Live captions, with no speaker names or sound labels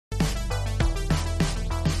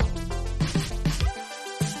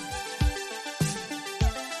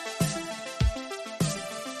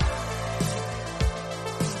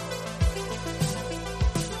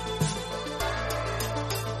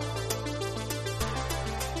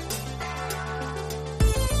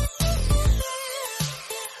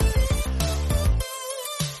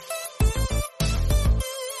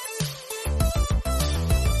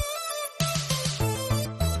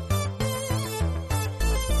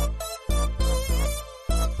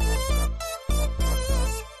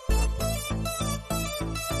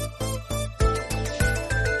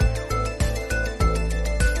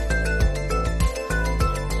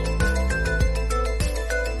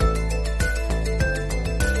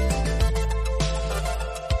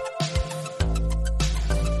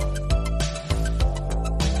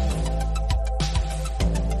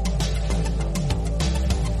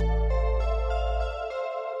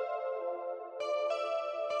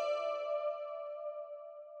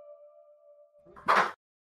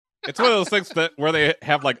It's one of those things that where they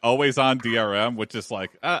have like always on DRM, which is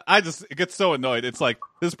like it gets so annoyed. It's like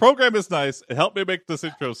this program is nice. It helped me make this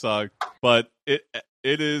intro song, but it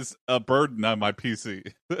is a burden on my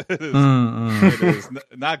PC. It is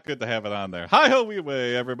not good to have it on there. Hi ho wee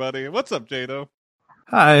way, everybody. What's up, Jado?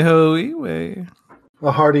 Hi ho wee way.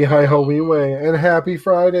 A hearty hi ho wee way, and happy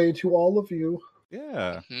Friday to all of you.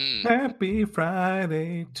 Yeah. Happy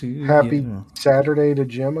Friday to Happy you. Saturday to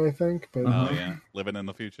Jim, I think. But Oh yeah, living in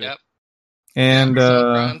the future. Yep. And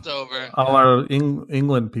Round's over. all our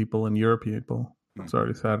England people and Europe people. It's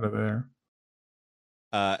already Saturday there.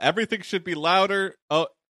 Everything should be louder. Oh,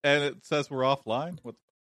 and it says we're offline.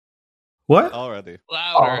 What? Already?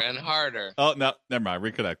 Louder and harder. Oh no, never mind.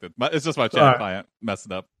 Reconnected. It's just my chat client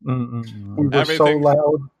messing up. we were so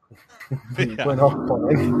loud. We went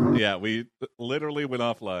offline. Yeah, we literally went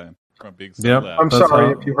offline from being so loud. I'm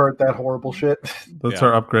sorry if you heard that horrible shit. That's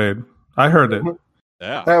our upgrade. I heard it.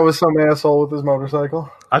 Yeah, that was some asshole with his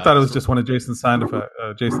motorcycle. I thought it was just one of Jason's sound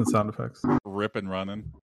effects. Rip and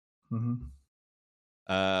running. Mm-hmm.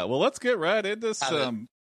 Well, let's get right into some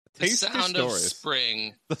tasty sound stories. Of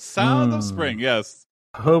spring. The sound of spring. Yes.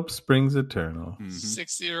 Hope springs eternal.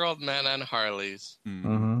 60-year-old men on Harleys.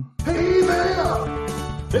 Mm-hmm. Hey there,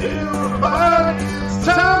 everybody, it's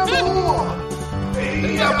time for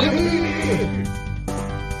baby.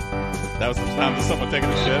 That was the sound of someone taking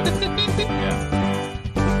a shit.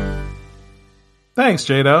 Yeah. Thanks,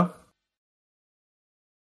 Jado.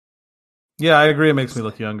 Yeah, I agree. It makes me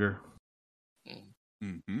look younger.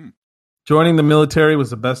 Mm-hmm. Joining the military was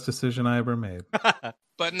the best decision I ever made.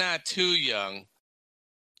 But not too young.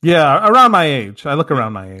 Yeah, around my age. I look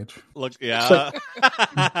around my age. Look, yeah.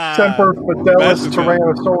 Semper Fidelis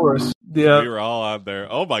Tyrannosaurus. Yeah. We were all out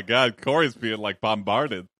there. Oh my God, Corey's being like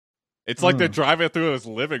bombarded. It's like they're driving through his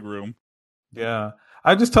living room. Yeah.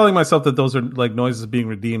 I'm just telling myself that those are like noises being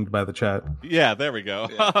redeemed by the chat. Yeah, there we go.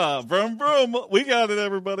 Yeah. Vroom, vroom. We got it,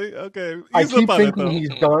 everybody. Okay. I keep thinking he's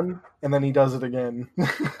done, and then he does it again.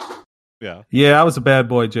 Yeah. Yeah, I was a bad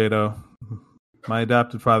boy, Jado. My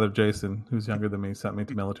adopted father, Jason, who's younger than me, sent me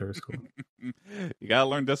to military school. You gotta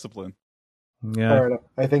learn discipline. Yeah. Right,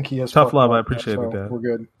 I think he has tough love. I appreciate it, Dad. We're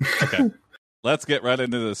good. Okay. Let's get right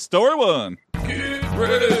into the story one. Get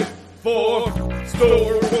ready for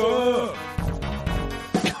story one.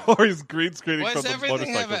 Corey's green screening from the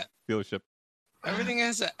motorcycle dealership. Everything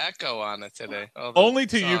has an echo on it today. Only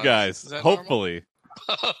to you guys, hopefully.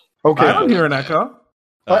 Okay. I don't hear an echo.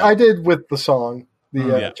 I did with the song,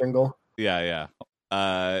 the jingle. Yeah.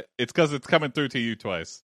 It's because it's coming through to you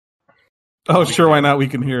twice. Oh, sure. Why not? We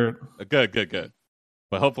can hear it. Good.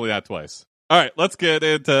 But hopefully not twice. All right, let's get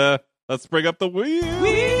into. Let's bring up the wheel.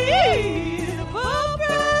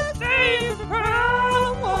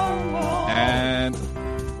 And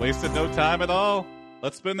wasted no time at all.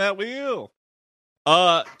 Let's spin that wheel.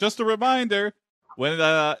 Just a reminder: when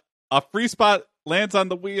a free spot lands on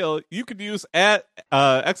the wheel, you can use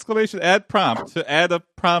exclamation add prompt to add a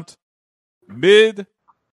prompt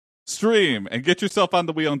mid-stream and get yourself on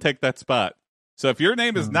the wheel and take that spot. So if your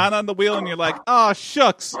name is not on the wheel and you're like, oh,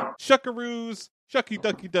 shucks, shuckaroos, shucky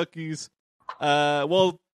ducky duckies,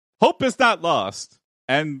 well, hope is not lost.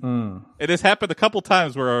 And it has happened a couple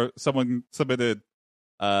times where someone submitted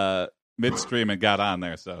midstream and got on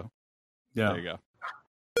there. So there you go.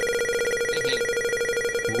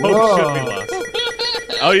 Hope should be lost.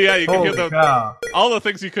 Oh, yeah, you can hear all the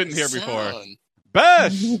things you couldn't hear before.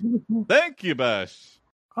 Bash! Thank you, Bash.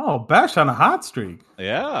 Oh, Bash on a hot streak.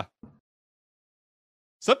 Yeah.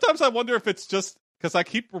 Sometimes I wonder if it's just because I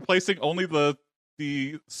keep replacing only the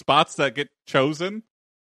spots that get chosen.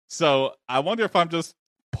 So I wonder if I'm just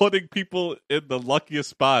putting people in the luckiest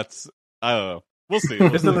spots. I don't know. We'll see.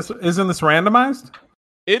 Isn't this randomized?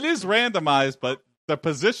 It is randomized, but the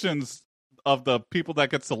positions of the people that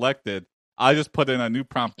get selected, I just put in a new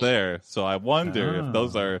prompt there. So I wonder if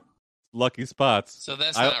those are lucky spots. So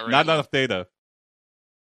that's not enough data.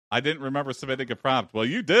 I didn't remember submitting a prompt. Well,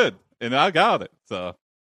 you did, and I got it. So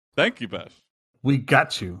thank you, Besh. We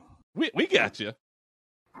got you. We got you.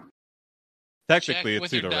 Technically, check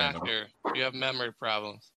it's with your pseudo-random. doctor. You have memory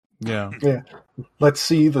problems. Yeah. Let's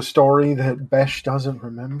see the story that Besh doesn't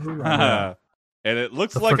remember. And it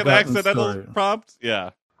looks like an accidental prompt. Yeah.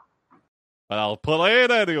 But I'll play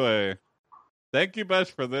it anyway. Thank you,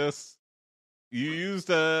 Besh, for this. You used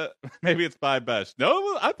maybe it's by Besh.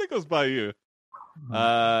 No, I think it was by you.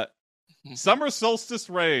 Summer solstice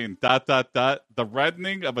rain, ... The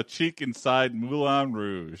reddening of a cheek inside Moulin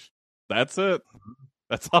Rouge. That's it.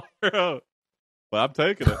 That's all I wrote. But I'm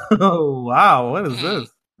taking it. Oh, wow. What is this?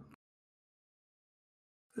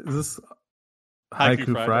 Is this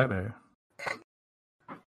Haiku Friday?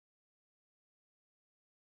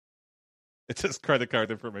 It's his credit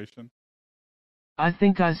card information. I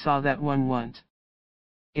think I saw that one once.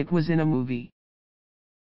 It was in a movie.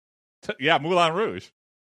 Yeah, Moulin Rouge.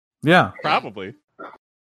 Yeah. Probably.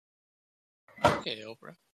 Okay,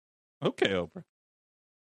 Oprah. Okay, Oprah.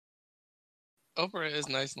 Oprah is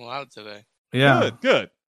nice and loud today. Yeah. Good.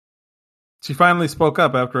 She finally spoke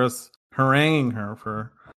up after us haranguing her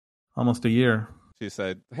for almost a year. She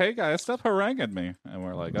said, "Hey guys, stop haranguing me," and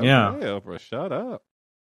we're like, "Okay, Yeah. Oprah, shut up."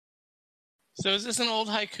 So is this an old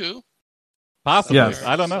haiku? Possibly. Yes.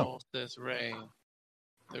 I don't know. Solstice rain.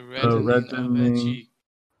 The reddening reddening of a cheek.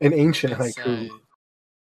 An ancient haiku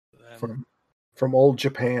inside from old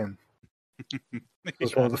Japan. It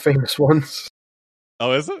was Yeah. one of the famous ones.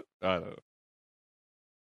 Oh, is it? I don't know.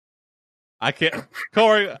 I can't.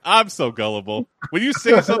 Corey, I'm so gullible. When you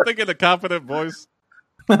sing something in a confident voice,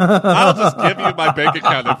 I'll just give you my bank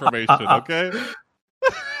account information, okay?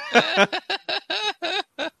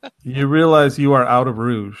 You realize you are out of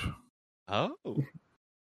Rouge. Oh.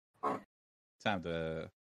 Time to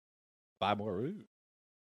buy more Rouge.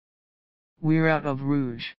 We're out of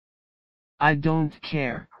Rouge. I don't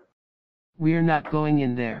care. We're not going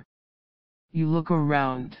in there. You look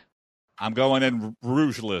around. I'm going in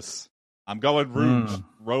Rougeless. I'm going Rouge. Mm.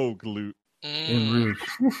 Rogue loot In Rouge.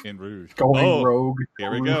 in Rouge. Going Oh, rogue.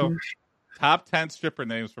 here we go. Top 10 stripper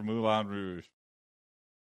names for Moulin Rouge.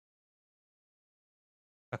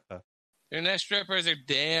 They're not strippers, they're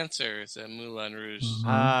dancers at Moulin Rouge. Mhm.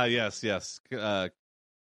 Ah, yes.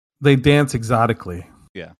 They dance exotically.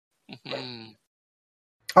 Mhm.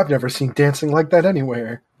 I've never seen dancing like that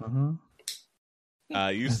anywhere. Mm-hmm.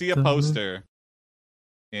 You see a poster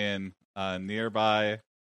in a nearby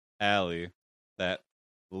alley that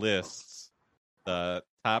lists the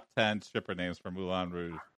top 10 stripper names for Moulin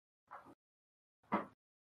Rouge.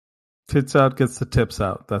 Tits out gets the tips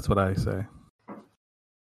out. That's what I say.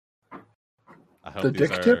 I hope The these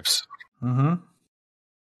dick are... tips? Mm-hmm.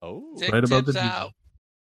 Oh, Dick Right above tips the out.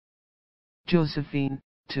 Josephine,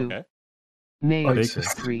 2. okay. Maeve,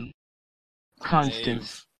 Isis. 3.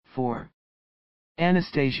 Constance, 4.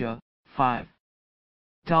 Anastasia, 5.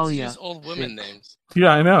 It's Dahlia, just old women 6. names. Yeah,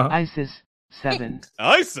 I know. Isis, 7.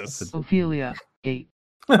 ISIS. Ophelia, 8.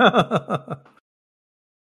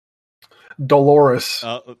 Dolores.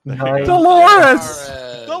 There you Nine. go. Dolores!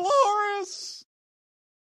 Dolores.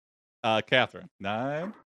 Catherine,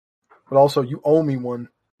 9. But also, you owe me one.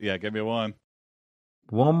 Yeah, give me 1.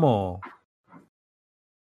 One more.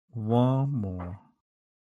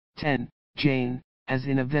 10. Jane, as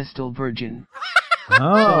in a Vestal Virgin. Oh.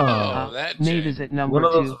 Oh, that Maeve Jane. is at number One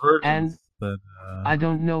of those 2. virgins. And that, I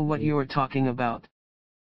don't know what you're talking about.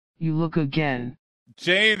 You look again.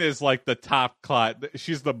 Jane is like the top class.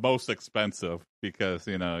 She's the most expensive because,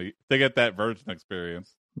 you know, they get that virgin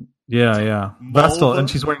experience. yeah. Vestal, and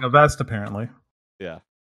she's wearing a vest, apparently. Yeah.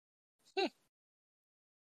 It's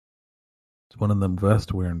one of them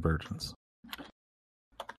vest-wearing virgins.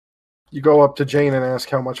 You go up to Jane and ask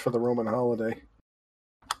how much for the Roman holiday.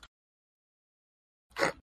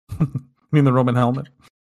 You mean the Roman helmet?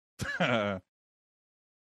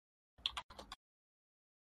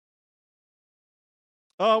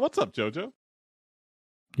 What's up, Jojo?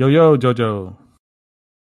 Yo, Jojo.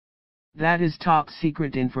 That is top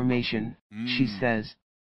secret information, she Mm. says.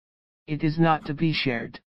 It is not to be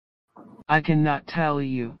shared. I cannot tell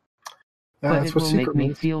you, but That's it what will make secret me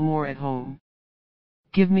means. feel more at home.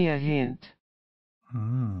 Give me a hint.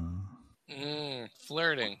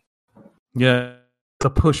 Flirting. Yeah, the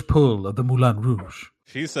push-pull of the Moulin Rouge.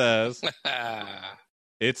 She says,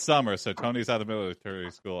 it's summer, so Tony's out of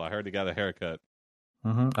military school. I heard he got a haircut.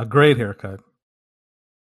 A great haircut.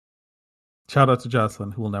 Shout out to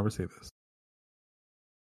Jocelyn, who will never see this.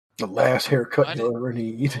 The last haircut Why you'll ever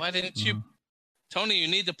need. Why didn't you, Mhm. Tony? You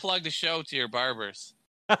need to plug the show to your barbers.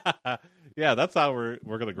 Yeah, that's how we're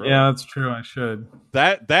gonna grow. Yeah, that's true. I should.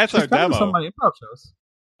 That's our She's done demo. some of my improv shows.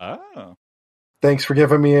 Oh, Thanks for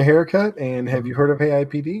giving me a haircut. And have you heard of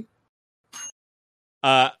AIPD?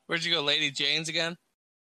 Where'd you go, Lady Jane's again?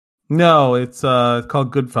 No, it's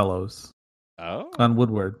called Goodfellows oh, on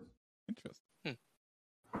Woodward. interesting.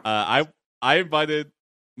 I invited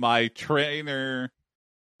my trainer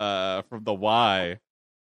from the Y,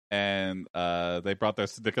 and they brought their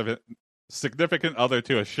significant other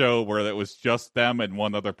to a show where it was just them and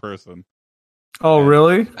one other person. Oh,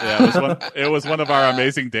 really? Yeah, it was one of our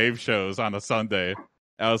Amazing Dave shows on a Sunday.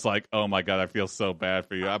 I was like, oh my God, I feel so bad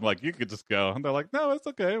for you. I'm like, you could just go. And they're like, no, it's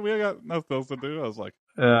okay. We got nothing else to do. I was like,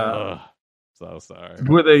 ugh, so sorry.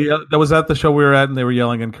 Were they? That was at the show we were at, and they were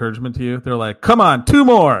yelling encouragement to you. They're like, "Come on, 2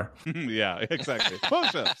 more, Yeah, exactly.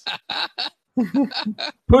 Push-ups.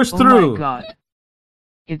 push Oh through." my god.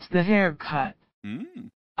 It's the haircut. Mm.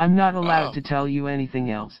 I'm not allowed to tell you anything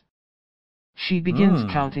else. She begins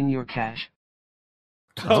counting your cash.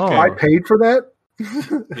 Okay. I paid for that?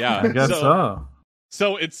 Yeah, I guess so.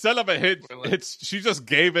 So instead of a hint, she just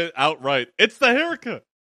gave it outright. It's the haircut.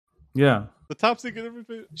 Yeah. The top secret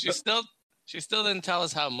everything. She still didn't tell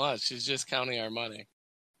us how much. She's just counting our money.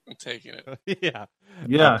 I'm taking it. Yeah.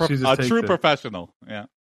 Yeah, A she just takes true it. professional. Yeah.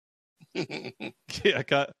 Yeah.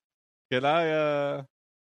 Can I?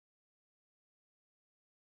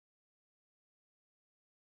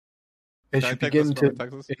 As Can I you take begin this from to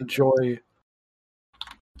Texas? enjoy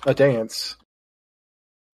a dance,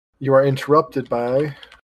 you are interrupted by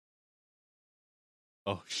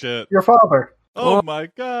Oh shit! your father. Oh my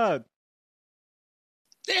god!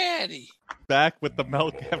 Daddy. Back with the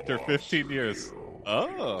milk after 15 years.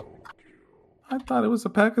 Oh. I thought it was a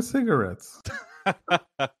pack of cigarettes.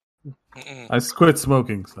 Mm-mm. I quit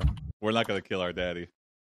smoking, so. We're not gonna kill our daddy.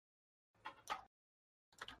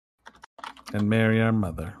 And marry our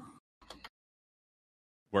mother.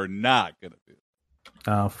 We're not gonna do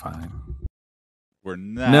that. Oh, fine. We're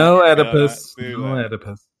not. No gonna Oedipus. do No that.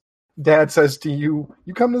 Oedipus. Dad says to you,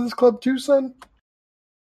 "You come to this club too, son?"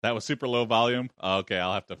 That was super low volume. Oh, okay,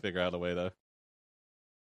 I'll have to figure out a way to.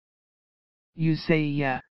 You say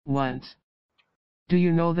yeah, once. Do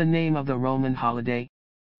you know the name of the Roman holiday?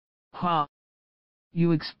 Ha!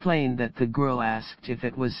 You explained that the girl asked if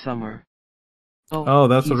it was summer. Oh,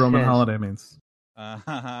 that's he what Roman says, holiday means.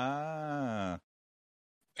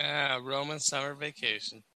 Roman summer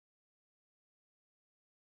vacation.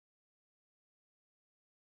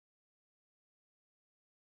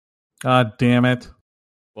 God damn it.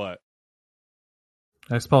 What?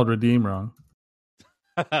 I spelled redeem wrong.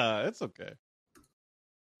 It's okay.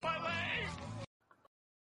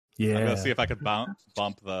 Yeah. I'm gonna see if I can bump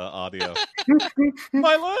the audio.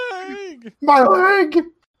 My leg! My leg!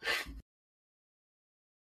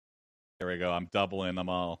 Here we go. I'm doubling them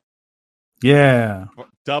all. Yeah.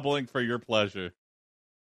 Doubling for your pleasure.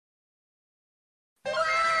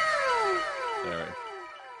 There.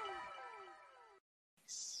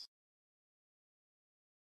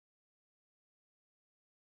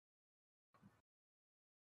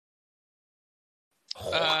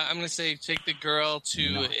 I'm going to say take the girl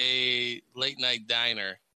to a late night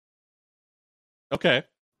diner. Okay.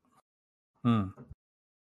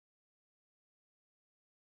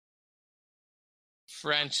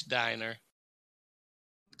 French diner.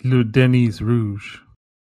 Le Denis Rouge.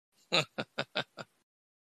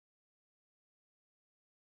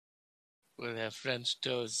 We'll have French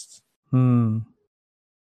toast. Moons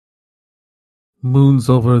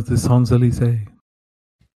over the Champs-Élysées.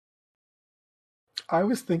 I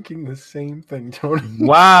was thinking the same thing, Tony.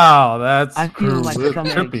 Wow, that's I feel like some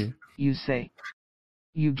trippy. eggs, you say.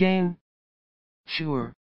 You game?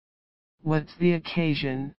 Sure. What's the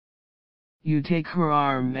occasion? You take her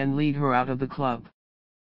arm and lead her out of the club.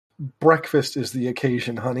 Breakfast is the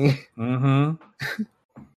occasion, honey. Mm-hmm.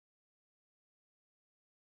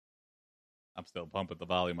 I'm still pumping the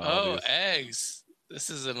volume on Oh, these. eggs. This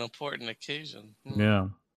is an important occasion. Yeah.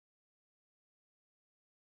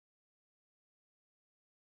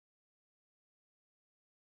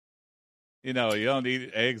 You know, you don't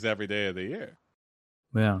eat eggs every day of the year.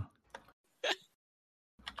 Yeah.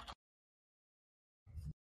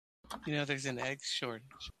 You know, there's an egg shortage.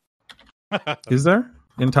 Is there?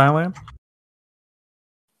 In Thailand?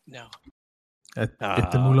 No. At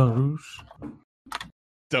the Moulin Rouge?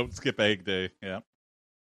 Don't skip egg day. Yeah.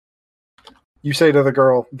 You say to the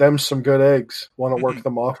girl, "Them's some good eggs. Want to work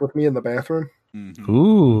them off with me in the bathroom?" Mm-hmm.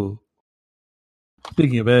 Ooh.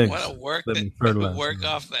 Speaking of eggs, Want to work let me fertilize work them.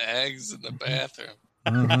 off the eggs in the bathroom.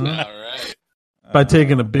 Mhm. All right. By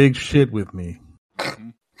taking a big shit with me.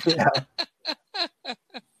 Yeah.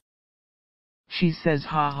 She says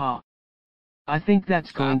ha ha. I think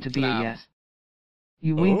that's going to be a Clap. yes.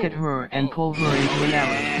 You wink at her and pull her into an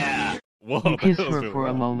alley. Whoa, You kiss that was her really for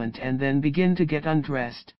a loud. moment and then begin to get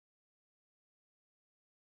undressed.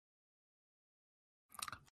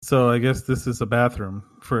 So I guess this is a bathroom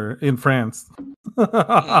in France. Oh,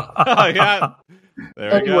 yeah.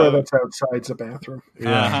 There we Anywhere go. that's outside's a bathroom.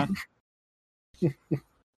 Yeah. Uh-huh.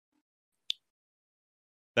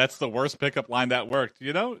 That's the worst pickup line that worked.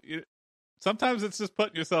 You know, sometimes it's just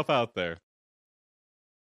putting yourself out there.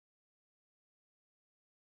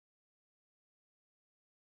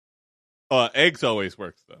 Eggs always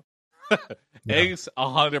works though. Yeah. Eggs,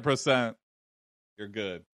 100%. You're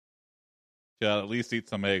good. She'll at least eat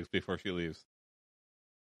some eggs before she leaves.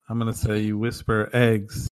 I'm going to say you whisper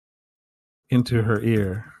eggs into her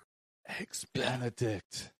ear Eggs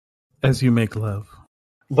Benedict. as you make love.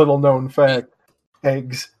 Little known fact: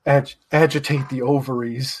 eggs agitate the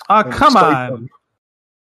ovaries. Oh, and come excite on.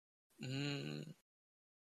 them.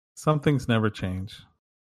 Some things never change.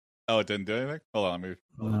 Oh, it didn't do anything? Hold on, let me.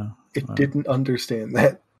 No. It didn't understand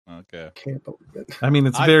that. Okay. Can't believe it. I mean,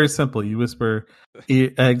 it's I- very simple. You whisper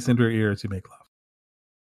eggs into her ear as you make love.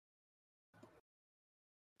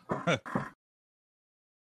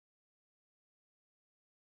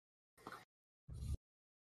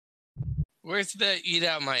 Where's the eat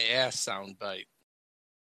out my ass sound bite?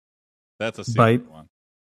 That's a secret Bite. one.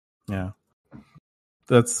 Yeah.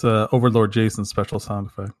 That's Overlord Jason's special sound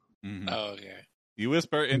effect. Mhm. Oh, okay. You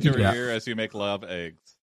whisper into her Yeah. ear as you make love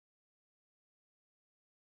eggs.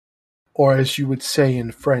 Or as you would say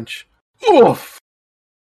in French, oof.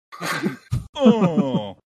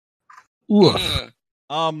 Oh, Oof.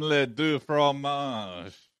 omelette du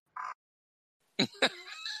fromage.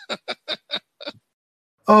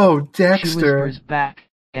 Oh, She Dexter. whispers back,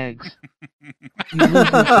 eggs. You lose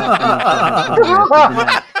yourself in each other for the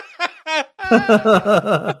rest of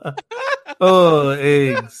the night. Oh,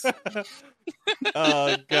 eggs.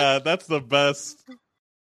 Oh god, that's the best.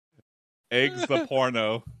 Eggs the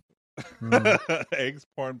porno. Mm. Eggs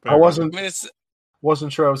porn. I wasn't I mean, it's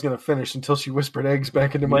wasn't sure I was going to finish until she whispered eggs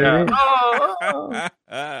back into my Yeah. ear.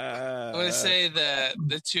 I'm gonna say that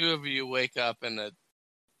the two of you wake up in a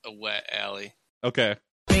wet alley. Okay,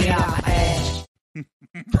 That's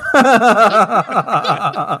that's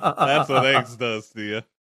what eggs does to you.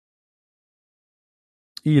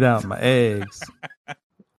 Eat out my eggs.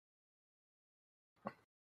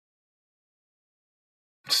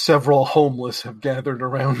 Several homeless have gathered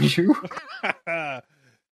around you.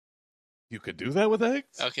 You could do that with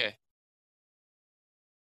eggs? Okay.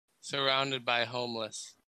 Surrounded by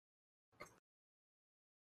homeless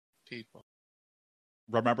people.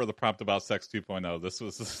 Remember the prompt about Sex 2.0. This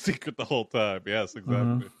was the secret the whole time. Yes,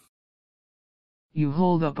 exactly. You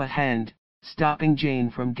hold up a hand, stopping Jane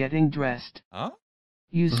from getting dressed. Huh?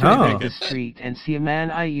 You Oh. survey the street and see a man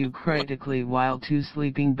eye you critically while two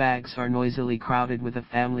sleeping bags are noisily crowded with a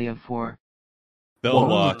family of 4. They'll Whoa.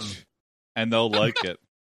 watch. And they'll like it.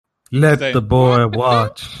 Let Say- the boy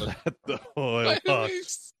watch. Let the boy Why do watch. we-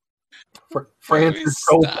 France Please is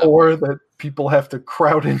so stop. poor that people have to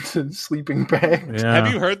crowd into sleeping bags. Yeah.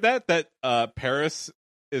 Have you heard that Paris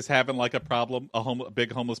is having like a problem, a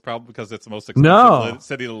big homeless problem because it's the most expensive No.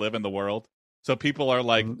 city to live in the world. So people are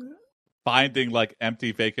like finding like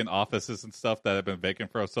empty vacant offices and stuff that have been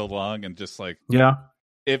vacant for so long, and just like Yeah.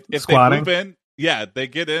 if they Squatting? move in, yeah, they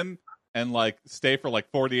get in and like stay for like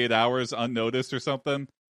 48 hours unnoticed or something,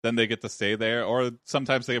 then they get to stay there. Or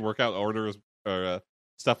sometimes they work out orders or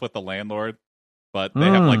stuff with the landlord, but they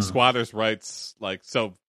have like Mm. squatters' rights. Like,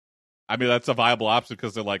 so, I mean, that's a viable option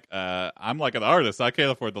because they're like, I'm like an artist. I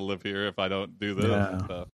can't afford to live here if I don't do this. Yeah.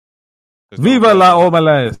 So, there's no Viva la reason.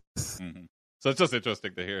 omelette. Mhm. So it's just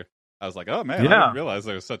interesting to hear. I was like, oh man, I Yeah. didn't realize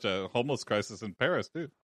there was such a homeless crisis in Paris too.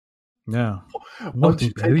 Yeah. Once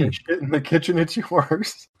you take a Nothing shit in the kitchen, it's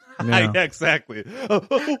yours. Yeah. Yeah, exactly.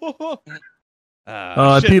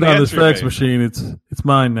 I peed on this fax machine. It's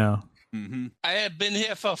mine now. Mm-hmm. I have been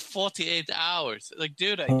here for 48 hours. Like,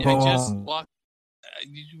 dude, I Oh. just walked.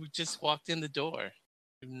 You just walked in the door.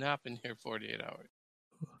 You've not been here 48 hours.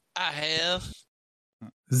 I have.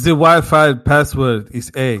 The Wi-Fi password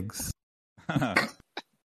is eggs.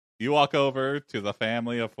 You walk over to the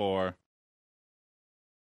family of 4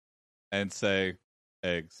 and say,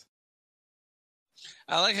 eggs.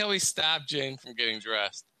 I like how we stopped Jane from getting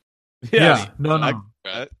dressed. Yeah. No.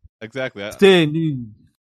 Exactly. Stay nude.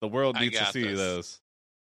 The world I needs to got see this. those.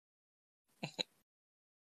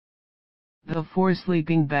 The 4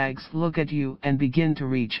 sleeping bags look at you and begin to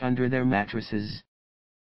reach under their mattresses.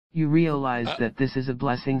 You realize that this is a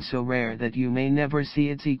blessing so rare that you may never see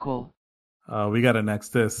its equal. We got to next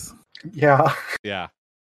this. Yeah. Yeah.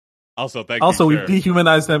 Also, thank Also, you. we sir.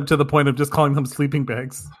 dehumanized them to the point of just calling them sleeping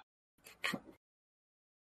bags.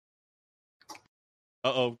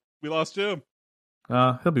 Uh-oh. We lost Jim.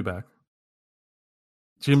 He'll be back.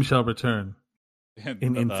 Jim shall return in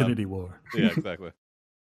And, Infinity War. Yeah, exactly.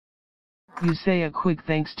 You say a quick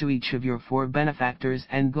thanks to each of your 4 benefactors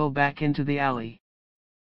and go back into the alley.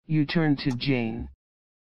 You turn to Jane.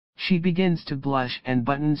 She begins to blush and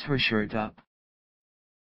buttons her shirt up.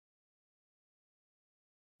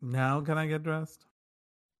 Now can I get dressed?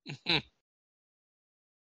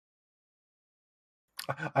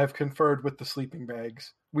 I've conferred with the sleeping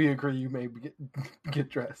bags. We agree you may get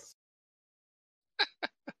dressed.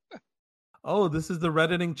 Oh, this is the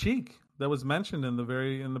reddening cheek that was mentioned in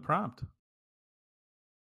the prompt.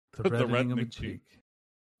 The The reddening of a reddening cheek.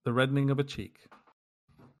 The reddening of a cheek.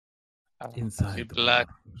 Inside See the blood.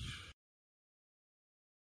 blush.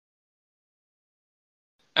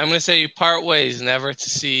 I'm going to say you part ways, never to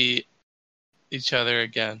see each other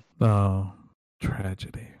again. Oh,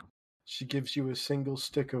 tragedy. She gives you a single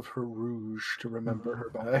stick of her rouge to remember her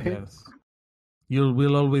by. Yes.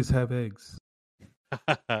 We'll always have eggs.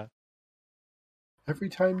 Every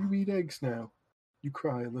time you eat eggs now, you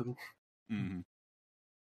cry a little. Mhm.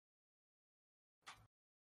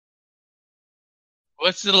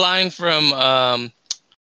 What's the line from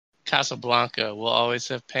Casablanca? We'll always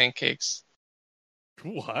have pancakes.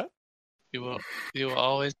 What? You will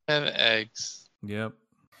always have eggs. Yep.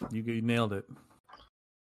 You nailed it.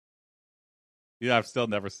 Yeah, I've still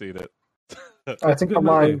never seen it. I think good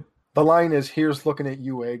movie. the line is, "Here's looking at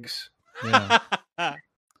you, eggs." Yeah.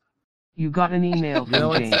 You got an email You know from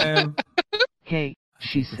what, Jane. Sam? Hey,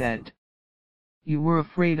 she said. You were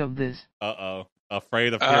afraid of this. Uh-oh.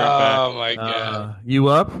 Afraid of hearing Oh my god. You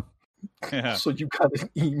up? back. Yeah. So you got an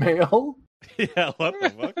email? Yeah, what the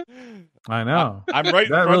fuck? I know. I'm right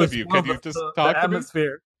in That front really of you. Can you spoils just the talk to me?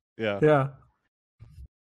 atmosphere. Yeah. Yeah.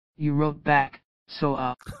 You wrote back, so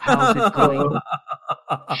how's it going?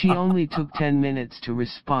 She only took 10 minutes to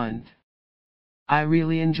respond. I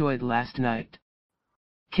really enjoyed last night.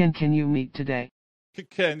 Can you meet today?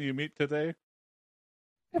 Can you meet today?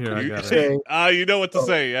 Here, I You, got it. Say, you know what to Oh.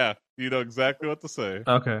 say, yeah. You know exactly what to say.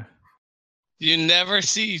 Okay. You never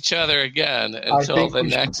see each other again I until think the we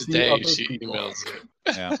should next see day other she people. emails you.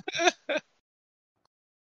 Yeah.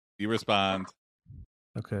 You respond,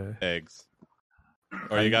 Okay. eggs.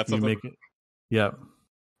 Or you got something? make it. Yep.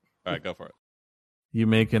 All right, go for it. You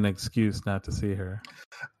make an excuse not to see her.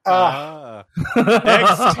 ah,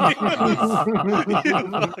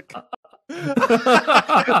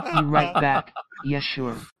 You write back, yes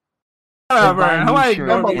sure. Whatever. Buy a How new I shirt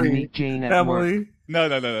Emily. and meet Jane at work. Emily.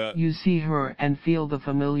 No. You see her and feel the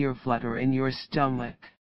familiar flutter in your stomach.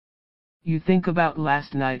 You think about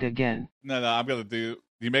last night again. No, I'm going to do...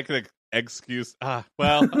 You make an excuse. Well,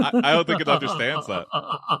 I don't think it understands that.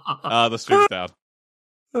 The stream's down.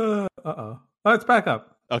 Uh-oh. Oh, it's back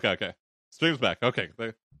up. Okay. Stream's back. Okay.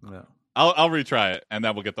 No. I'll retry it, and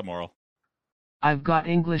then we'll get the moral. I've got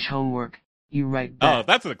English homework. You write Oh, back.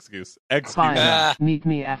 that's an excuse. Excuse. Fine, Ah. meet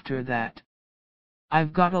me after that.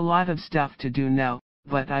 I've got a lot of stuff to do now,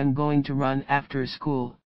 but I'm going to run after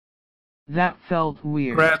school. That felt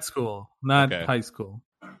weird. Grad school, not Okay. high school.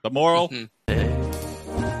 The moral? Mhm.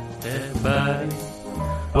 Everybody,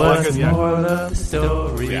 Oh, I what's could- the yeah. moral of the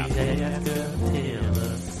story? Yeah. They have to tell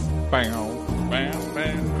us. Bam, bam,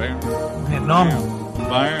 bam, bam. No.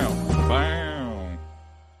 Bam, bam.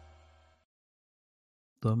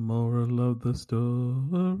 The moral of the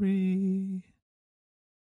story.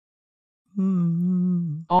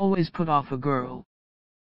 Hmm. Always put off a girl.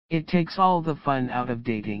 It takes all the fun out of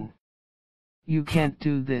dating. You can't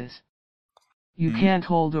do this. You can't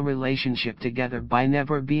hold a relationship together by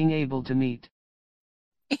never being able to meet.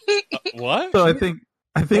 What? So I think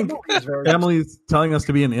Emily is very Emily's telling us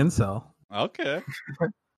to be an incel. Okay.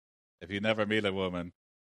 If you never meet a woman.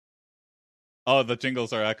 Oh, the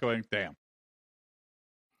jingles are echoing? Damn.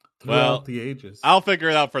 Throughout Well, the ages. I'll figure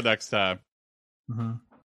it out for next time. Mhm.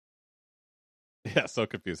 Yeah, so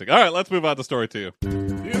confusing. All right, let's move on to story 2. You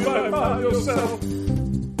might find yourself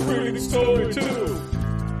reading story 2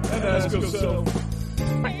 and ask yourself,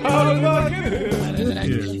 how did I get here? How did I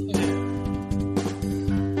get here?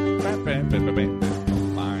 Bam, bam, bam, bam, bam.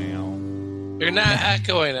 Bam. You're not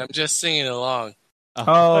echoing. I'm just singing along.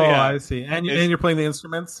 Oh, yeah. I see. And you're playing the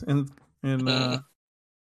instruments in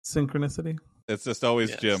synchronicity. It's just always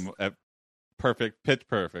Yes. Jim at pitch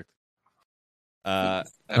perfect. I'm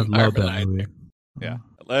harmonizing. Yeah.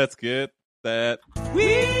 Let's get that.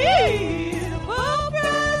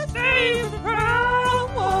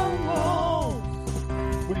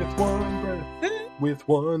 with one breath, with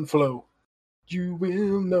one flow. You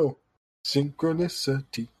will know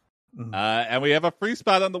synchronicity. And we have a free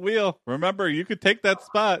spot on the wheel. Remember, you could take that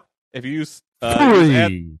spot if you use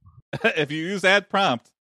ad, if you use ad prompt.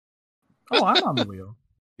 Oh, I'm on the wheel.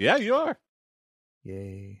 Yeah, you are.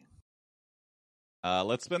 Yay.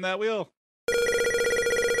 Let's spin that wheel.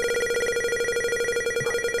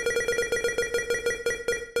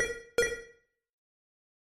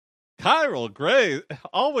 Chiral Gray,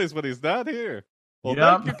 always when he's not here. Well,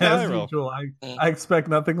 thank you, as Chiral. usual. I expect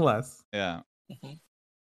nothing less. Yeah. Mhm.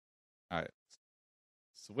 All right.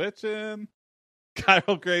 Switching.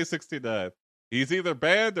 Chiral Gray 69. He's either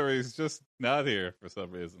banned or he's just not here for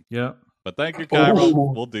some reason. Yep. But thank you, Chiral.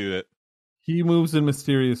 Oh. We'll do it. He moves in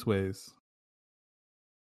mysterious ways.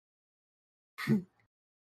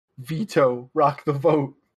 Veto, rock the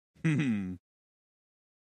vote. Hmm.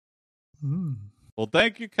 Hmm. Well,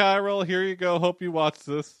 thank you, Chiral. Here you go. Hope you watch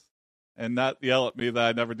this. and not yell at me that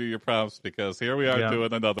I never do your prompts, because here we are Yeah.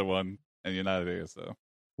 doing another one and you're not here. So,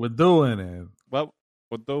 We're doing it. well,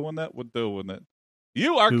 we're doing it. We're doing it.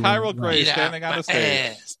 You are Doing Chiral it. Gray Eat out standing on my a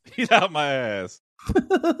stage. ass. Eat out my ass.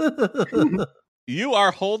 You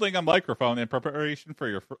are holding a microphone in preparation for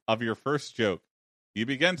your first joke. You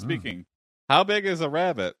begin speaking. How big is a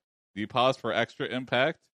rabbit? Do you pause for extra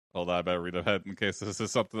impact? Hold on, I better read ahead in case this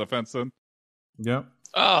is something offensive. Yep.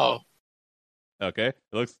 Oh, Okay,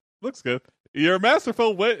 it looks good. Your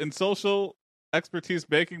masterful wit and social expertise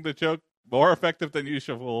making the joke more effective than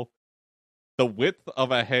usual. The width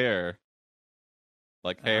of a hair,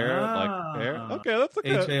 like hair. Okay, that's a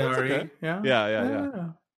good. That's HARE. okay. Yeah. Yeah.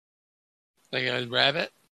 like a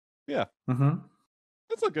rabbit? Mm-hmm.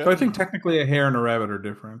 That's a good. So I think technically a hare and a rabbit are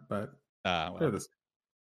different, but well, they're the same.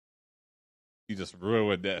 you just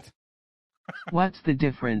ruined it. What's the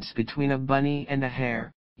difference between a bunny and a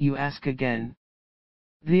hare? You ask again.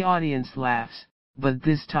 The audience laughs, but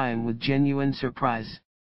this time with genuine surprise.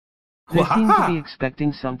 They seem to be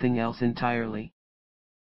expecting something else entirely.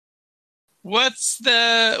 What's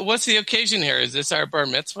the occasion here? Is this our bar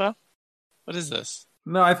mitzvah? What is this?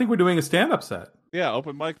 No, I think we're doing a stand-up set. Yeah,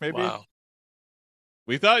 open mic maybe. Wow.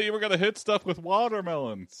 We thought you were gonna hit stuff with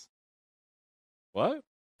watermelons. What?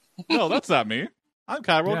 No, that's not me. I'm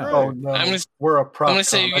Chiral Yeah. Gray. Oh no, I'm gonna- we're a prop. I'm gonna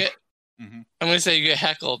say you comic. get. Mhm. I'm gonna say you get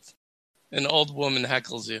heckled. An old woman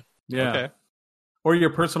heckles you. Yeah. Okay. Or your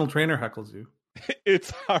personal trainer heckles you.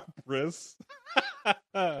 It's our bris.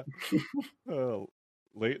 Oh,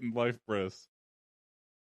 late in life bris.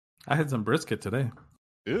 I had some brisket today.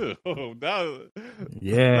 Ew, now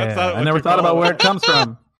Yeah. That's not I what never you thought call about it. where it comes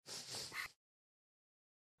from.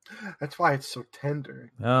 That's why it's so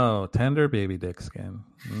tender. Oh, tender baby dick skin.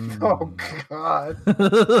 Oh God.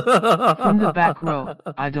 From the back row,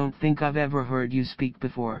 I don't think I've ever heard you speak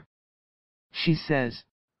before. She says,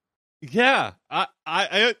 Yeah,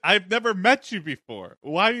 I've never met you before.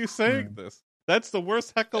 Why are you saying this? That's the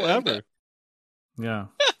worst heckle ever. Yeah.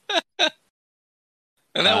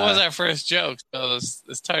 And that was our first joke, so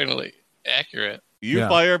it's totally accurate. You Yeah.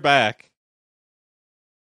 fire back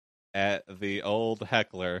at the old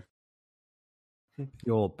heckler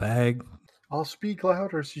You old bag. I'll speak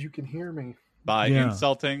louder so you can hear me. by Yeah.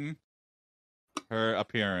 insulting her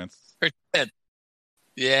appearance. Her tit.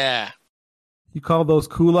 Yeah. You call those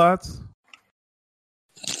culottes?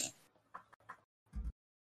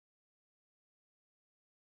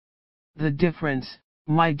 the difference,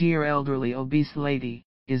 my dear elderly obese lady,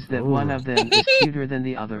 is that one Ooh. of them is cuter than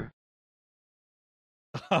the other.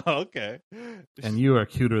 Okay. And you are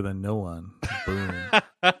cuter than no one. Boom.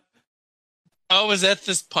 Oh, was that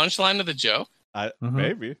this punchline of the joke?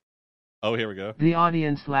 Maybe. Oh, here we go. The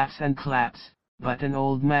audience laughs and claps, but an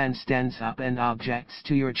old man stands up and objects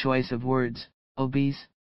to your choice of words, obese.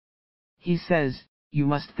 He says, you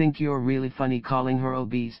must think you're really funny calling her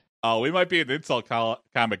obese. Oh, we might be an insult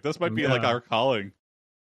comic. This might be like Yeah. our calling.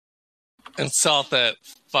 Insult that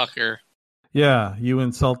fucker. Yeah, you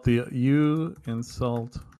insult the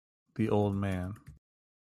old man.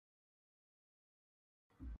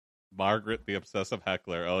 Margaret, the obsessive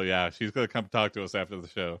heckler. Oh, yeah. She's going to come talk to us after the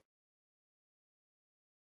show.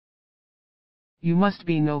 You must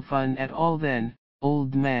be no fun at all then,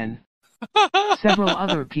 old man. Several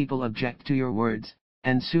other people object to your words,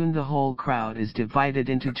 and soon the whole crowd is divided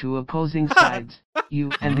into two opposing sides,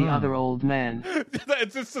 you and the other old man.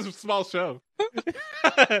 It's just a small show.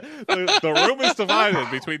 the room is divided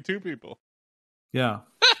between two people. Yeah.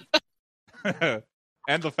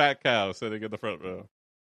 And the fat cow sitting in the front row.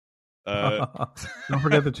 Don't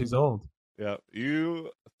forget that she's old. Yeah. You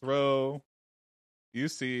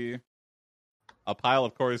see a pile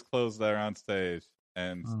of Corey's clothes there on stage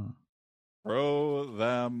and throw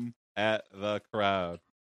them at the crowd.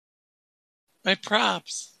 My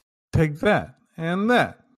props. Take that, and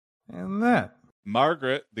that, and that.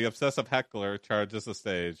 Margaret, the obsessive heckler, charges the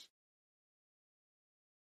stage.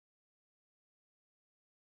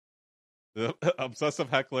 The obsessive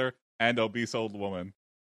heckler and obese old woman.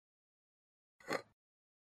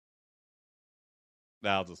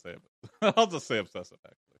 Nah, I'll just say it. I'll just say obsessive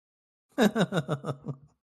heckler.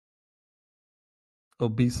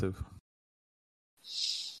 Obesive.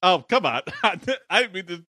 Oh, come on. I didn't mean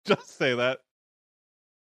to just say that.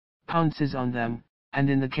 Pounces on them, and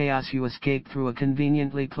in the chaos you escape through a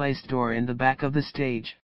conveniently placed door in the back of the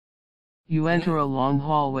stage. You enter a long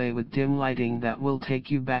hallway with dim lighting that will take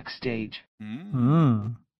you backstage.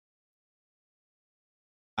 Mm.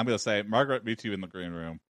 I'm going to say Margaret meets you in the green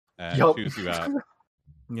room and Yup. shoots you out.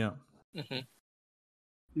 Yeah. Mhm.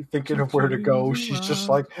 You're thinking of where to go. She's just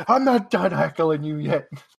like, I'm not done heckling you yet.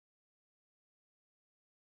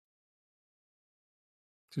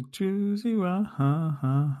 To choose you out.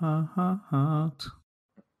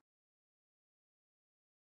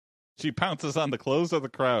 She pounces on the clothes of the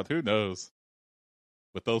crowd. Who knows?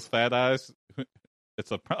 With those fat eyes,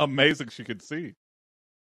 it's amazing she could see.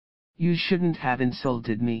 You shouldn't have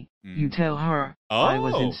insulted me. You tell her. Oh. I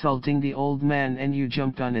was insulting the old man and you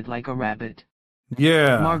jumped on it like a rabbit.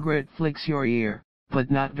 Yeah. Margaret flicks your ear, but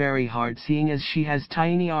not very hard seeing as she has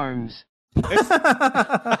tiny arms. She's like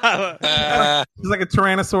a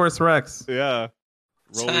Tyrannosaurus Rex. Yeah.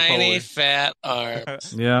 Tiny fat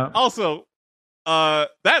arms. Yeah. Also,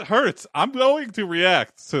 that hurts. I'm going to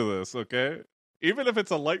react to this, okay? Even if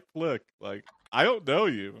it's a light flick. Like, I don't know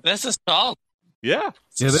you. That's assault. Yeah.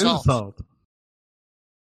 It's Yeah, there's assault. assault.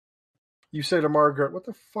 You say to Margaret, "What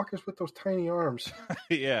the fuck is with those tiny arms?"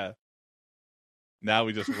 Yeah. Now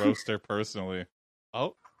we just roast her personally.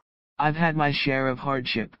 Oh, I've had my share of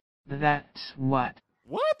hardship. That's what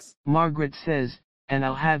what? Margaret says, and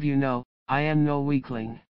I'll have you know, I am no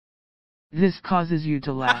weakling. This causes you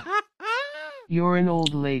to laugh. You're an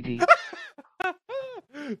old lady.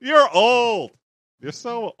 You're old. You're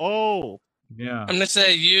so old. Yeah. I'm gonna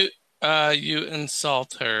say you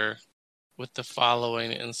insult her with the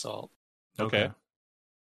following insult. Okay.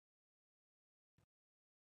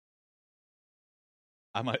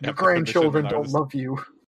 I might Your have to commission grandchildren an don't artist. love you.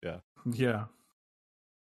 Yeah.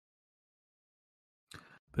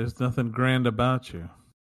 There's nothing grand about you.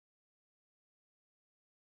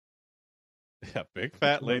 Yeah, big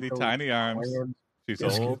fat lady, tiny arms. Bland She's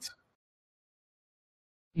old. biscuits.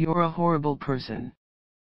 You're a horrible person.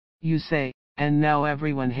 You say, and now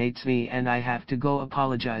everyone hates me and I have to go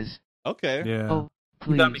apologize. Okay. Yeah. Oh,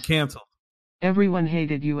 You got me please. canceled. Everyone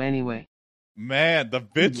hated you anyway. Man, the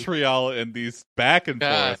vitriol in these back and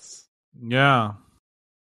God. forths. Yeah.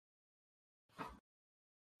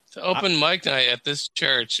 The open mic night at this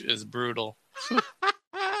church is brutal.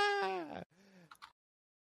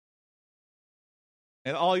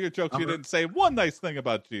 And all your jokes, you didn't say one nice thing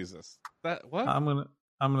about Jesus. That what? I'm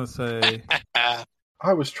gonna say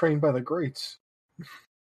I was trained by the greats.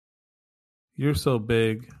 you're so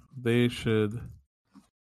big they should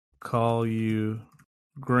call you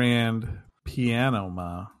Grand Piano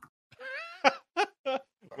Ma.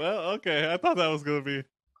 Well, okay. I thought that was gonna be.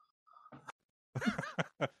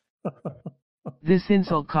 This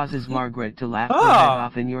insult causes Margaret to laugh her Oh. head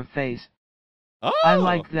off in your face. Oh, I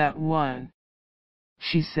like that one.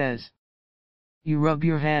 She says. You rub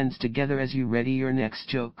your hands together as you ready your next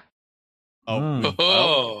joke. Oh, Mm.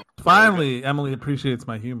 Oh, Finally, Emily appreciates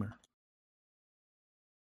my humor.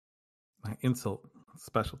 My insult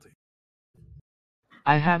specialty.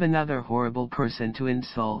 I have another horrible person to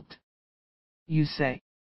insult. You say.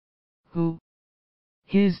 Who?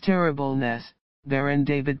 His terribleness, Baron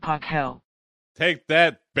David Packel. take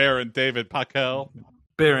that, Baron David Packel,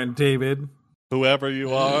 Baron David. whoever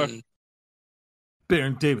you are. Mm.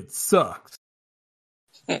 Baron David sucks.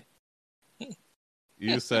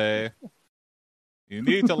 You say. You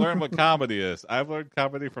need to learn what comedy is. I've learned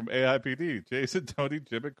comedy from AIPD. Jason, Tony,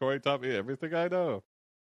 Jim, and Corey taught me everything I know.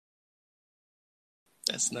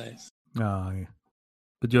 That's nice. Oh, yeah.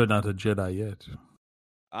 But you're not a Jedi yet.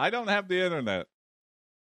 I don't have the internet.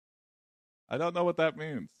 I don't know what that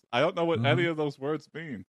means. I don't know what any of those words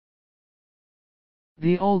mean.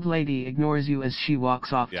 The old lady ignores you as she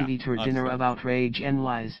walks off Yeah, to eat her dinner understand. of outrage and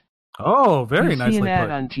lies. Oh, very you see nicely an ad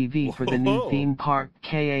put. on TV for the new Whoa. theme park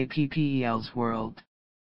Kappel's World.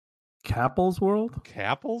 Capple's World?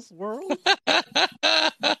 Capple's World?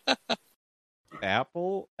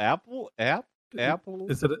 Apple?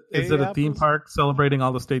 Is it a theme apples? park celebrating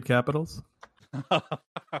all the state capitals?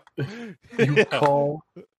 You Yeah. call.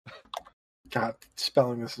 God,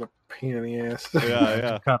 spelling this is a pain in the ass.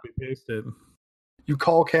 Yeah. Copy pasted. You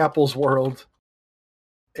call Capple's World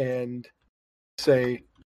and say,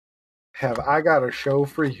 "Have I got a show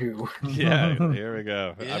for you?" Yeah, here we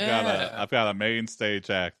go. Yeah. I've got a main stage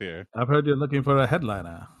act here. I've heard you're looking for a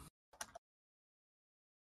headliner.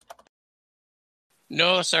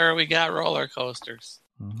 No, sir, we got roller coasters.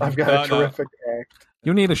 I've got No, a no. terrific act.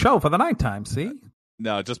 You need a show for the nighttime, see?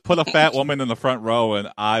 No, just put a fat woman in the front row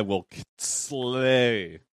and I will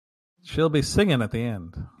slay. She'll be singing at the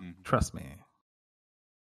end. Mhm. Trust me.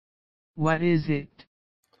 What is it?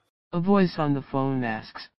 A voice on the phone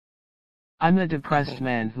asks. I'm a depressed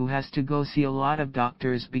man who has to go see a lot of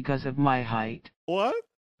doctors because of my height. What?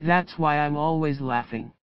 That's why I'm always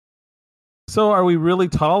laughing. So are we really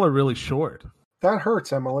tall or really short? That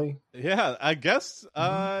hurts, Emily. Yeah, I guess.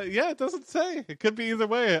 Yeah, it doesn't say. It could be either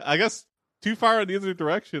way. I guess too far in either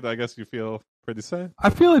direction. I guess you feel pretty safe. I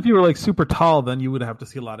feel if you were like super tall, then you would have to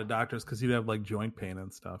see a lot of doctors because you'd have like joint pain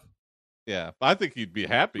and stuff. Yeah, I think he'd be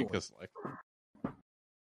happy because, like,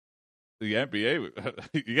 the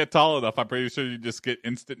NBA, you get tall enough, I'm pretty sure you just get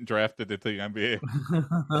instant drafted into the NBA.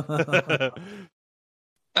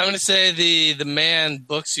 I'm going to say the man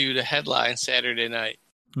books you to headline Saturday night.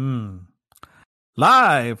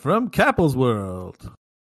 Live from Capple's World.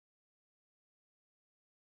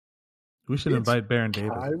 We should invite Baron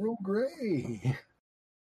Davis. Kyril Gray.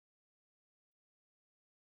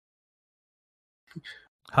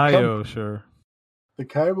 Hi-yo, sure. The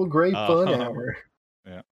Kyril Gray Fun Hour.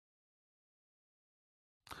 Yeah.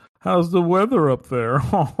 How's the weather up there?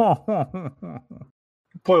 Play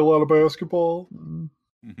a lot of basketball. Mhm.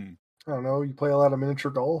 I don't know. You play a lot of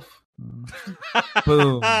miniature golf.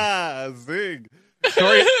 Boom. Zing.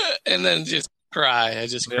 And then just cry. I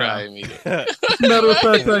just cry immediately. As a matter of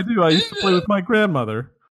fact, I do. I used to play with my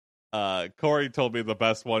grandmother. Corey told me the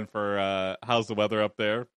best one for how's the weather up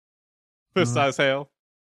there? Fist size hail.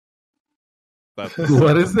 That's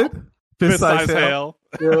What is it? fist size hail.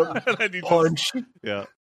 Yeah. And then you just- Punch. yeah.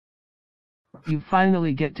 You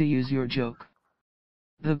finally get to use your joke.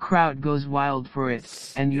 The crowd goes wild for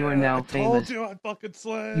it, and you are now I famous. told you I fucking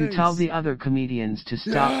slays. You tell the other comedians to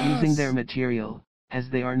stop Yes. using their material, as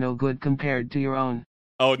they are no good compared to your own.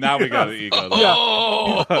 Oh, now we got an ego.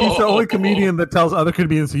 Oh! He's the only comedian that tells other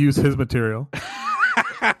comedians to use his material.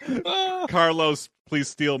 Carlos, please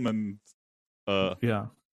Steelman. Yeah.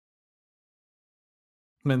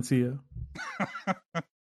 Mencia.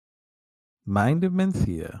 Mind of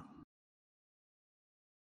Mencia.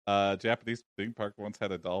 Japanese theme park once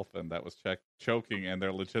had a dolphin that was choking, and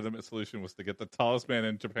their legitimate solution was to get the tallest man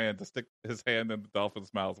in Japan to stick his hand in the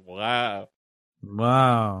dolphin's mouth. Wow.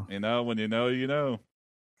 Wow. You know, when you know, you know.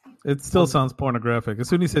 It still sounds pornographic. As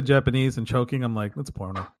soon as he said Japanese and choking, I'm like, that's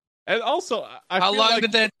porno. And also, I How feel long like,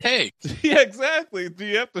 did that take? Yeah, exactly. Do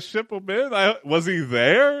you have to ship him in? Was he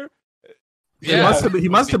there? Yeah. He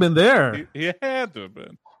must have been there. He had to have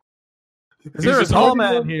been. Is there a just tall already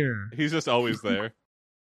man one. here? He's just always there.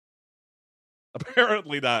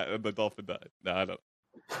 Apparently not, and the dolphin died. No, I don't.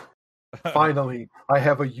 Finally, I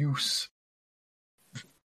have a use.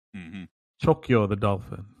 Mhm. Chokyo the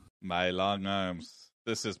dolphin. My long arms.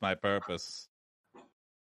 This is my purpose.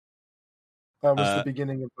 That was the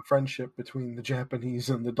beginning of the friendship between the Japanese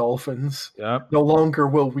and the dolphins. Yep. No longer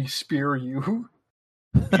will we spear you.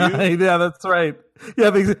 Yeah, that's right.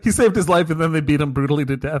 Yeah, he saved his life and then they beat him brutally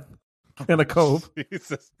to death in a cove.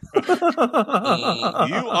 Jesus.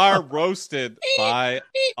 You are roasted by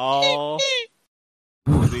all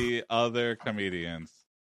the other comedians.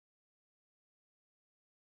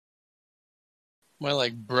 More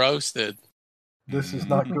like broasted. This is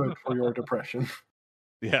not good for your depression.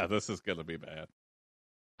 Yeah, this is gonna be bad.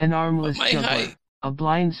 An armless My juggler, height. a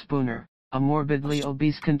blind spooner, a morbidly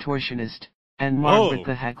obese contortionist, and Margaret Oh.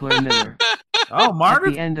 the Heckler Miller. Oh, At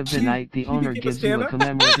Margaret. the end of the she- night, the she owner became a gives you a stand-up?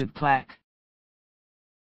 commemorative plaque.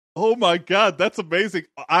 Oh my god, that's amazing.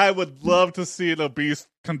 I would love to see an obese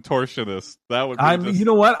contortionist. That would be just, You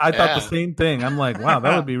know what? I thought the Yeah. same thing. I'm like, wow,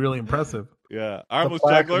 that would be really impressive. yeah. The Armless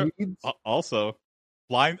plaque juggler. reads, Also,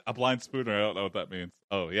 a blind spooner. I don't know what that means.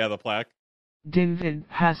 Oh yeah, the plaque. David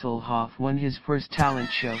Hasselhoff won his first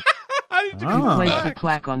talent show. How did you Ah. get He placed that? the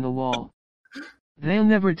plaque on the wall. They'll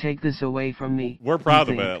never take this away from me. We're proud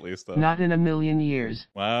you of it think. at least, though. Not in a million years.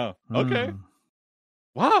 Wow. Okay. Mm.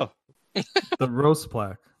 Wow. The roast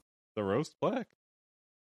plaque. The roast plaque.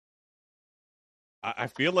 I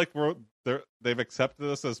feel like they've accepted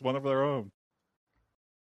us as one of their own,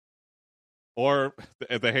 or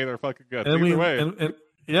they hate our fucking guts. And Either way,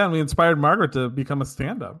 and we inspired Margaret to become a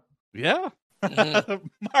stand-up. yeah. Mhm.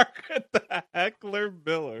 Margaret the Heckler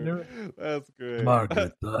Miller. That's great.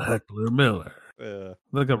 Margaret the Heckler Miller. Yeah.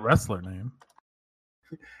 Like a wrestler name.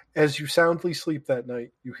 as you soundly sleep that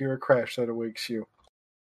night, you hear a crash that awakes you.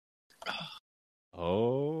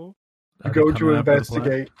 Oh. You Are go they to coming after the plaque?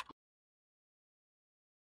 investigate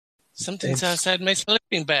Something's outside my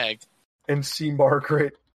sleeping bag. and see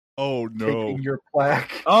Margaret Oh no. taking your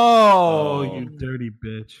plaque. Oh, Oh. you dirty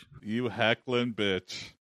bitch. You heckling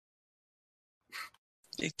bitch.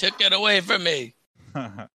 They took it away from me. In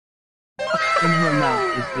her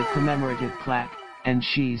mouth is the commemorative plaque, and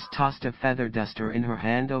she's tossed a feather duster in her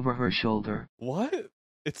hand over her shoulder. What?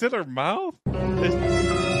 It's in her mouth?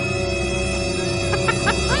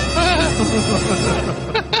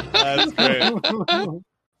 That's great.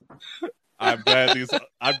 I'm glad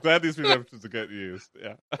these references are getting used.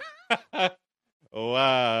 Yeah.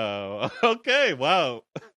 Wow. Okay. Wow.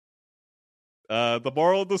 The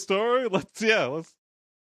moral of the story. Let's. Hey,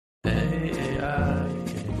 AI,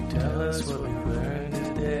 can you tell us what we learned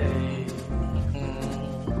today?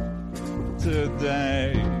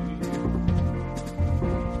 Today.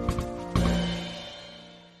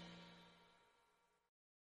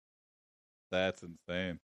 That's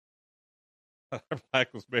insane. Our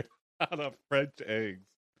black was made out of French eggs.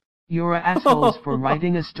 You're assholes for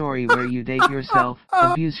writing a story where you date yourself,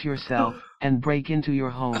 abuse yourself, and break into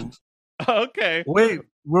your home. Okay. Wait,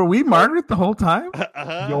 were we Margaret the whole time?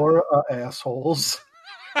 You're assholes.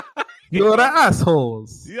 You're the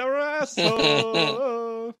assholes. You're an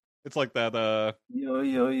asshole. It's like that.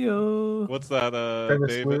 Yo. What's that? Dennis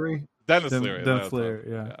David? Leary. Dennis Leary. Dennis that's Leary,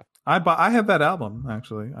 it. yeah. I have that album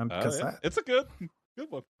actually on Yeah. cassette. It's a good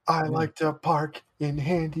one. I like to park in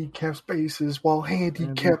handicapped spaces while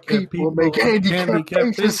handicapped Handicapped people make handicapped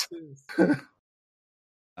faces.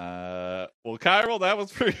 Well, Kyril, that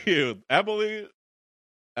was for you. Emily,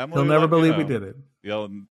 They'll never believe we did it. They'll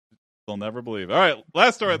never believe. All right,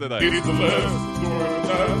 last story of the night. It's the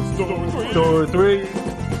last story of the night. Story 3. Door 3.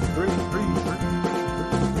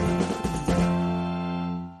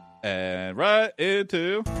 And right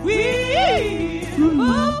into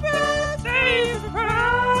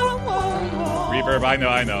reverb. I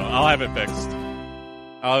know. I'll have it fixed.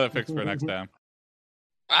 For next time.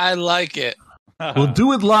 I like it. We'll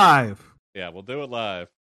do it live. Yeah, we'll do it live.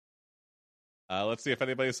 Let's see if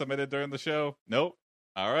anybody submitted during the show. Nope.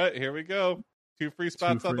 All right, here we go. 2 free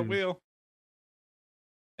spots on the free. wheel.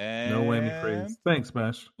 And No whammy freeze. Thanks,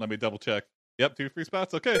 Smash. let me double check. Yep, 2 free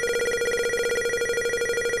spots. Okay.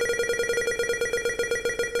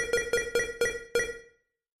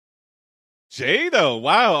 Jado,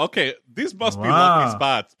 wow. Okay, these must be lucky Wow.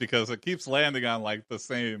 spots because it keeps landing on like the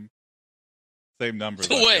same numbers. I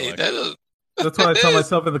feel Wait, like. that is, That's what I tell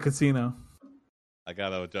myself in the casino. I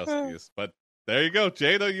gotta adjust these, but there you go,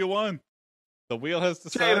 Jado. You won. The wheel has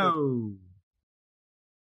decided. Jado.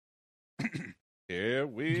 Here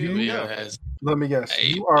we Leo go. has Let me guess. Hey.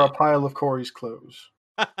 You are a pile of Corey's clothes.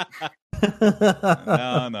 No.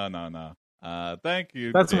 Thank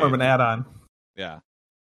you. That's more of an Jado. add-on. Yeah.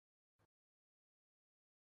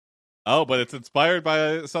 Oh, but it's inspired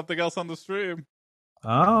by something else on the stream.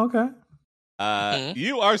 Oh, okay.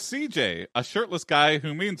 You are CJ, a shirtless guy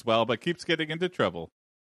who means well but keeps getting into trouble.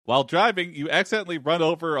 While driving, you accidentally run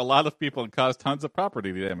over a lot of people and cause tons of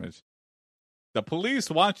property damage. The police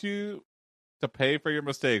want you to pay for your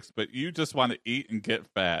mistakes, but you just want to eat and get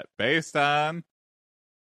fat. Based on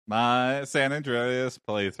my San Andreas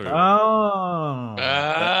playthrough.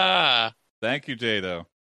 Oh. Thank you, Jado.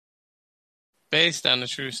 based on a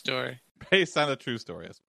true story. Based on a true story.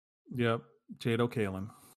 Yep. Jado Kalen.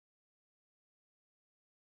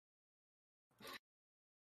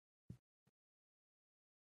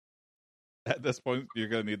 At this point, you're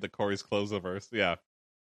going to need the Corey's Close-O-Verse. Yeah.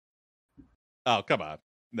 Oh, come on.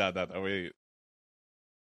 No, wait.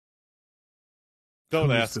 Don't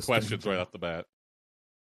Who's ask this questions thing? right off the bat.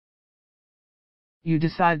 You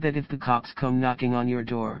decide that if the cops come knocking on your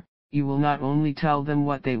door, you will not only tell them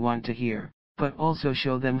what they want to hear, but also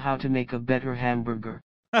show them how to make a better hamburger.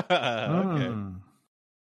 Okay. Mm.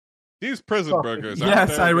 These prison Oh, burgers. aren't Yes,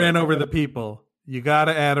 very I ran good. over the people. You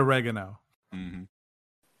gotta add oregano. Mhm.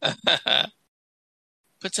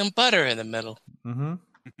 Put some butter in the middle. Mm-hmm.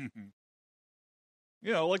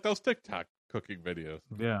 You know, like those TikTok cooking videos.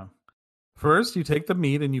 Yeah. First, you take the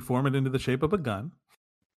meat and you form it into the shape of a gun.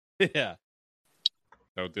 Yeah.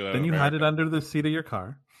 Don't do that. Then in you hide it America. under the seat of your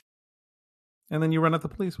car. And then you run at the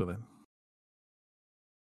police with it.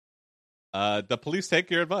 The police take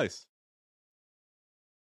your advice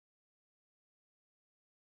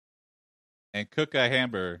and cook a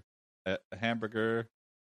hamburger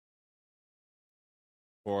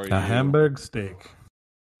for you. A Hamburg steak.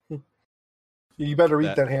 You better eat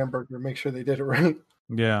That- that hamburger. Make sure they did it right.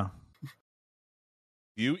 Yeah.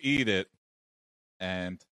 You eat it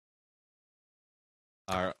and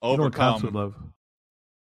are You know what cops would overcome love?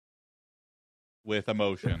 with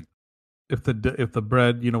emotion. If the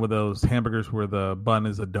bread, you know, with those hamburgers where the bun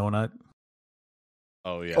is a donut.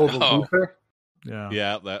 Oh yeah, Oh, the Oh. buffet?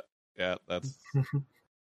 yeah. That's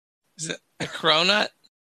Is it a cronut?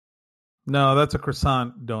 No, that's a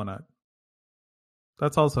croissant donut.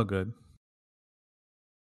 That's also good.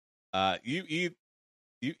 you eat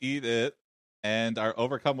it and are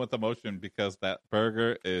overcome with emotion because that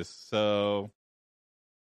burger is so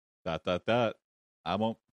I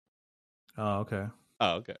won't. Oh, okay.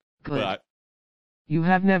 Oh, okay. Good. But You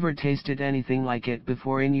have never tasted anything like it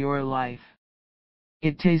before in your life.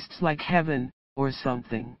 It tastes like heaven, or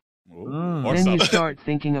something. Ooh, Mm. or Then you something. start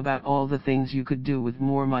thinking about all the things you could do with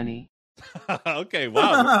more money. Okay,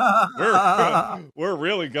 wow. We're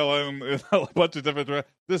really going in a bunch of different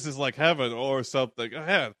directions. This is like heaven or something.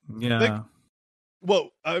 Man, Yeah.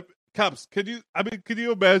 well, cops, can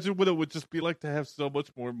you imagine what it would just be like to have so much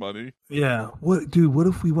more money? Yeah. What, dude? What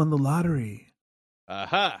if we won the lottery?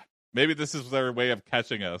 Aha! Maybe this is their way of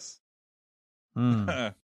catching us. Hmm.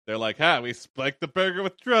 They're like, we spiked the burger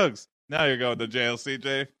with drugs. Now you're going to jail,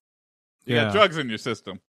 CJ. You Yeah. got drugs in your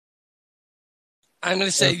system. I'm going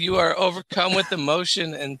to say you are overcome with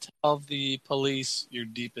emotion and tell the police your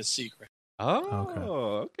deepest secret.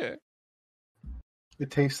 Oh, okay.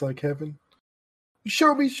 It tastes like heaven.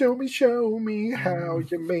 Show me how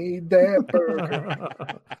you made that burger.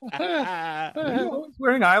 He's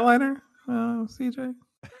wearing eyeliner, CJ,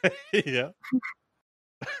 Yeah.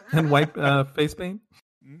 and white face paint.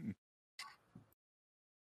 Mm.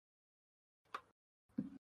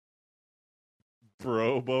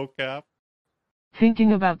 Brobocap.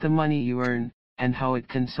 Thinking about the money you earn, and how it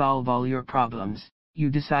can solve all your problems, you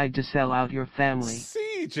decide to sell out your family.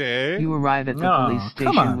 CJ. You arrive at the No, police come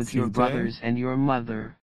station on, with your CJ. brothers and your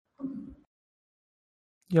mother.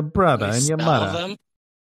 Your brother We and your sell mother. them.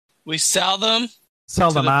 We sell them Sell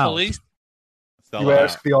to them the out. police. Sell You it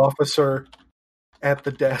ask the officer at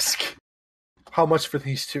the desk, how much for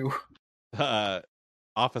these two? out.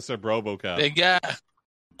 Officer Brobocap.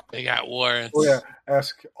 They got warrants. Oh, yeah.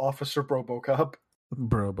 Ask Officer Brobocop.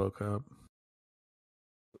 Brobocop.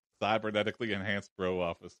 Cybernetically enhanced bro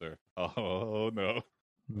officer. Oh, no.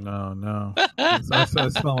 No. I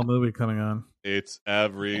smell a movie coming on. It's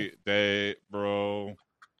every day, bro.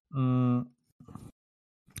 I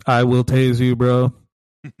will tase you, bro.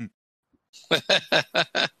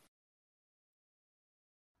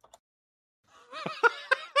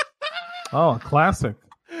 Oh, a classic.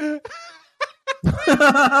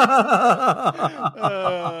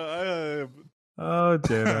 Oh,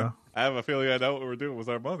 Jada. I have a feeling I know what we're doing with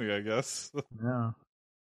our money, I guess. Yeah.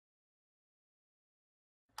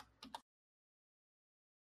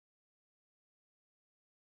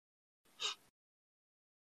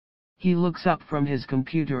 He looks up from his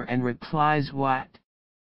computer and replies, "What?"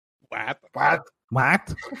 What? What?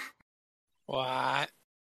 What? What?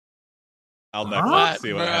 I'll never What,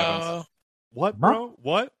 see what happens. bro? What, bro?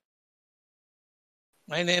 What?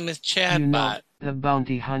 My name is You know, Chatbot. the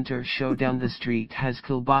bounty hunter show down the street has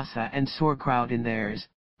kielbasa and sauerkraut in theirs,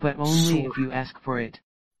 but only if you ask for it.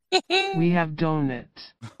 We have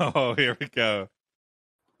donuts. Oh, here we go.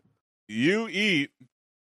 You eat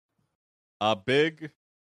a big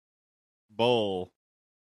bowl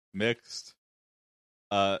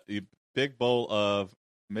big bowl of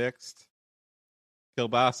mixed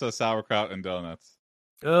kielbasa, sauerkraut, and donuts.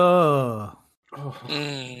 Ugh. Oh.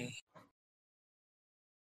 Mm.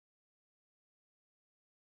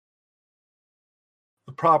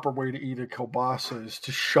 The proper way to eat a kielbasa is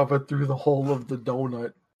to shove it through the hole of the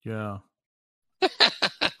donut. Yeah.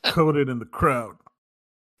 Coated in the crowd.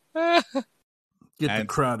 Get the And-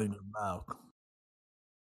 crowd in your mouth.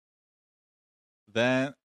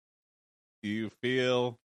 Then you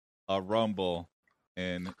feel a rumble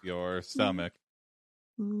in your stomach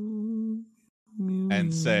and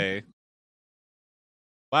say,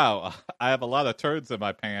 "Wow, I have a lot of turds in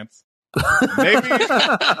my pants. Maybe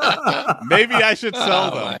I should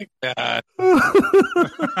sell Oh them."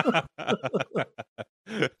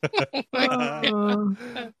 my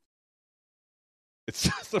god. It's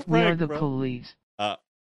just a We are prank, the bro. police. Uh,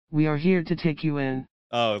 We are here to take you in.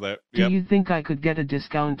 Oh, there. Do Yep. you think I could get a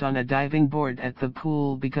discount on a diving board at the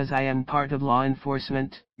pool because I am part of law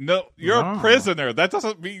enforcement? No, you're a No. prisoner. That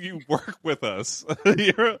doesn't mean you work with us.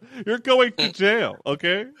 You're going to jail.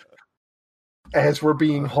 Okay. As we're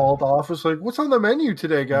being hauled off, it's like, what's on the menu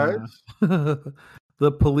today, guys?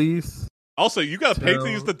 The police. Also, you got to pay to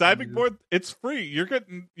use the diving you- board. It's free. You're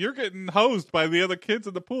getting hosed by the other kids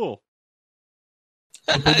in the pool.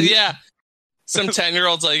 Yeah. Some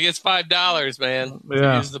 10-year-old's like, it's $5, man. To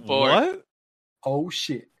Yeah. use the board. What? Oh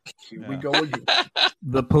shit! Here we Yeah. go again.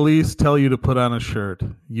 The police tell you to put on a shirt.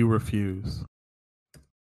 You refuse.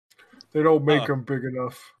 They don't make them big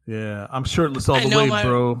enough. Yeah, I'm shirtless all I the know way, my-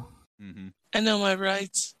 bro. Mm-hmm. I know my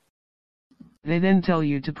rights. They then tell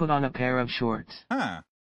you to put on a pair of shorts. Huh?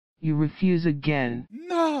 You refuse again.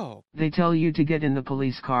 No. They tell you to get in the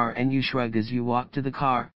police car and you shrug as you walk to the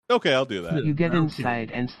car. Okay, I'll do that. You get I don't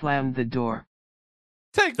inside and slam the door.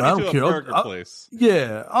 Take me I don't to a care. burger I'll- place.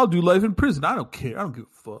 Yeah, I'll do life in prison. I don't care. I don't give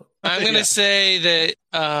a fuck. I'm going to Yeah. say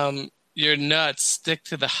that your nuts stick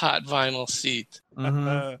to the hot vinyl seat.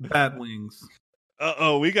 Bat wings.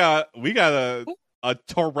 Oh, we got a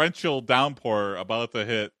torrential downpour about to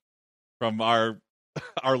hit from our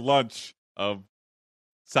lunch of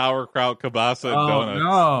sauerkraut, kielbasa, and Oh donuts.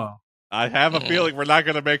 no! I have a feeling we're not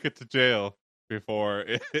going to make it to jail before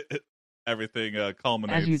everything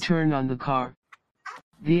culminates. As you turn on the car,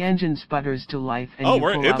 the engine sputters to life and Oh, you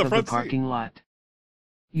we're pull in out the of the front seat. parking lot.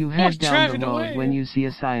 You head down driving the road away. when you see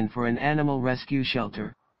a sign for an animal rescue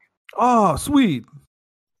shelter. Oh, sweet.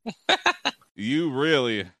 You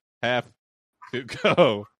really have to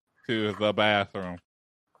go to the bathroom.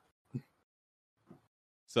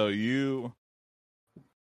 So you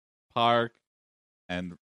park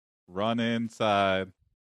and run inside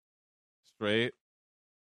straight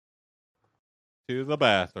to the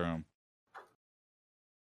bathroom.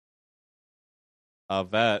 A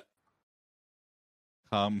vet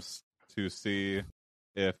comes to see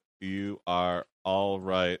if you are all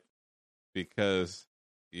right because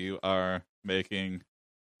you are making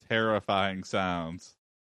terrifying sounds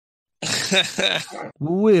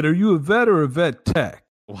Wait, are you a vet or a vet tech?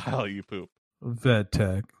 while you poop. Vet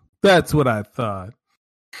tech. That's what I thought.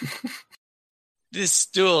 This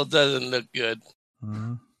stool doesn't look good.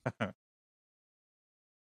 Hmm.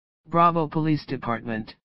 Bravo Police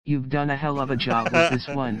Department. You've done a hell of a job with this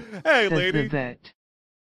one. Hey, Says lady. the vet.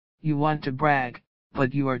 You want to brag,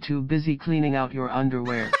 but you are too busy cleaning out your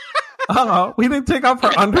underwear. Oh, we didn't take off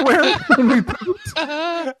our underwear when we pooped.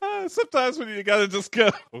 Sometimes when you gotta just go.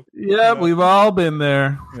 Yeah, we've all been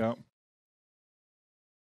there. Yeah.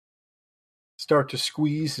 Start to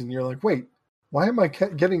squeeze, and you're like, wait, why am I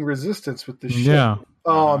getting resistance with this shit? Yeah.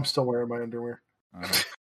 Oh, I'm still wearing my underwear.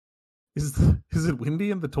 Is it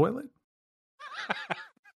windy in the toilet?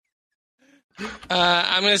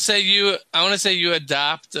 I'm gonna say you. I want to say you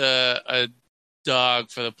adopt a dog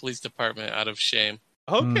for the police department out of shame.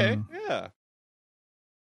 Okay, Mm. yeah.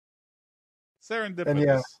 Serendipitous. And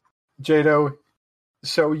yeah. Jado,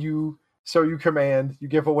 so you command, you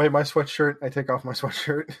give away my sweatshirt, I take off my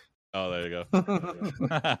sweatshirt. Oh, there you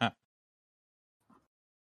go.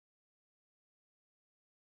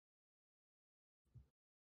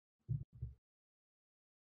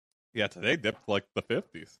 Yeah, today dipped like the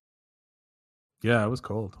 50s. Yeah, it was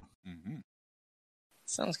cold. Mm-hmm.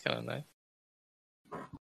 Sounds kind of nice.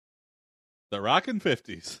 The rockin'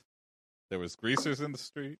 50s. There was greasers in the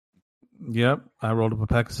street. Yep, I rolled up a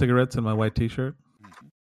pack of cigarettes in my white t-shirt. Mm-hmm.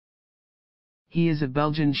 He is a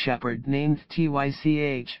Belgian Shepherd named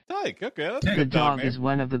TYCH. Tyke, okay, that's a The good dog dog name. is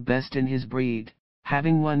one of the best in his breed,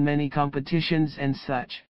 having won many competitions and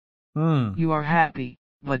such. Hmm. You are happy,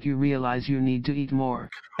 but you realize you need to eat more.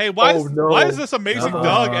 Hey, why Oh, no. why is this amazing Uh-uh.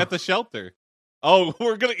 dog at the shelter? Oh,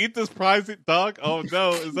 we're gonna eat this prize dog? Oh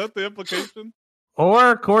no, is that the implication?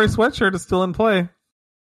 Or Corey sweatshirt is still in play.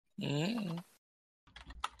 Mm.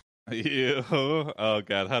 Ew. Oh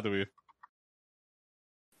god, how do we?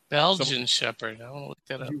 Belgian Shepherd. I want to look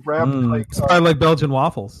that up. You wrap like It's probably like Belgian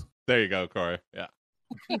waffles. There you go, Corey. Yeah.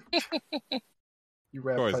 you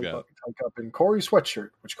wrap Corey's Tyke got up, Tyke up in Corey's sweatshirt,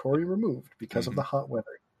 which Corey removed because Mm-hmm. of the hot weather.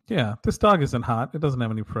 Yeah, this dog isn't hot. It doesn't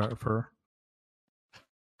have any fur.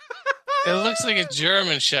 It looks like a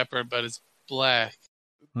German Shepherd, but it's black.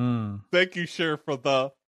 Hmm. Thank you, Cher, for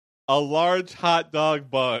a large hot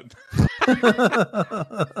dog bun.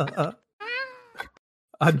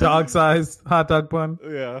 A dog-sized hot dog bun.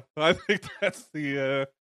 Yeah, I think that's the.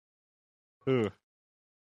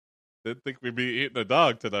 Didn't think we'd be eating a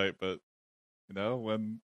dog tonight, but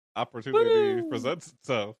when opportunity presents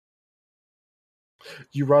itself.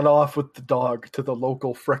 You run off with the dog to the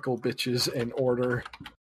local freckle bitches and order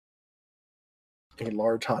a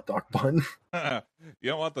large hot dog bun.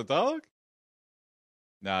 You don't want the dog?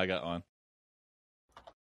 Nah, I got one.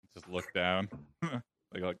 Just look down.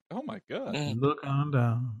 like, oh my god, Mm. Look on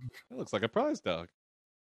down. that looks like a prize dog.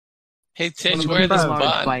 Hey, Titch, You where take this a large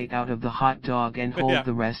bun? bite out of the hot dog and hold Yeah.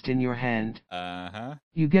 the rest in your hand. Uh-huh.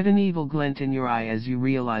 You get an evil glint in your eye as you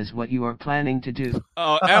realize what you are planning to do.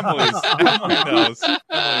 Oh, Emily knows.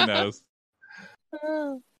 Emily knows.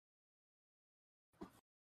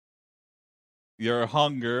 Your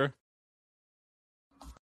hunger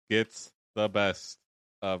gets the best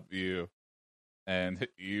of you, and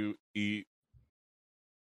you eat.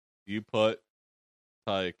 You put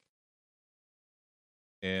Tyke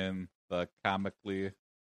in the comically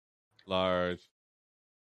large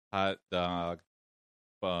hot dog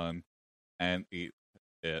bun and eat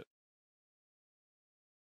it.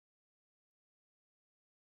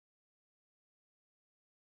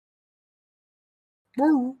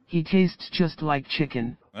 He tastes just like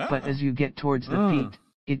chicken, but Ah. as you get towards the Ah. feet,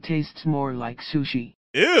 it tastes more like sushi.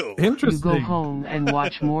 Ew. You Interesting. go home and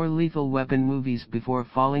watch more Lethal Weapon movies before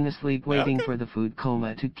falling asleep waiting Okay. for the food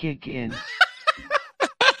coma to kick in.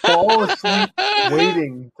 Fall asleep,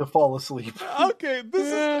 waiting to fall asleep. Okay, this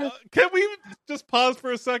is. Can we just pause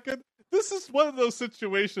for a second? This is one of those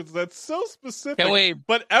situations that's so specific. Can we?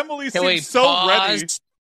 But Emily Can we seems so pause? ready.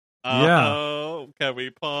 Yeah. Oh, can we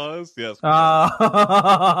pause? Yes. we Ah.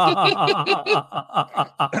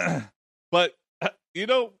 can. But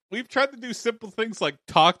we've tried to do simple things like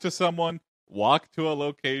talk to someone, walk to a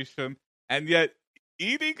location, and yet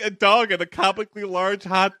eating a dog in a comically large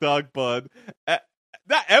hot dog bun.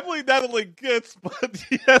 Emily not only gets, but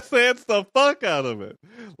she hands the fuck out of it.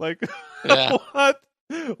 Like, Yeah.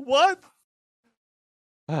 What?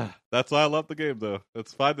 That's why I love the game, though.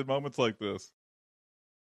 It's finding moments like this.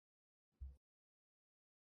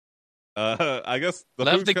 I guess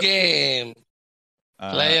Love the game.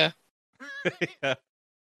 Playa. Yeah.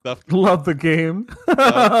 Love the game.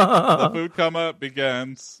 The food coma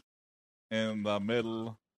begins in the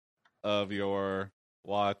middle of your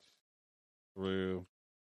watch through.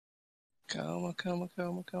 Come.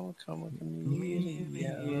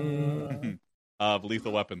 Of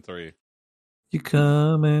Lethal Weapon 3. You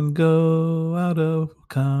come and go out of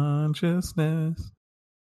consciousness.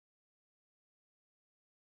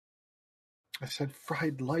 I said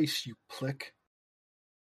fried lice, you plick.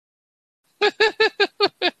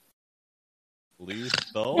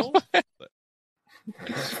 Lethal?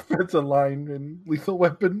 That's a line in Lethal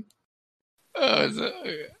Weapon. Oh, is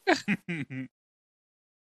it?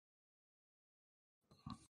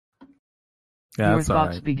 Yeah, Your that's thoughts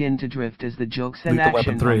alright. begin to drift as the jokes and Lethal Weapon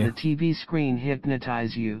action 3. on the TV screen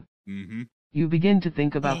hypnotize you. Mm-hmm. You begin to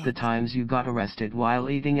think about the times you got arrested while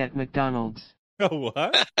eating at McDonald's.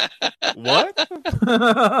 What? What?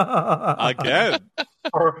 Again?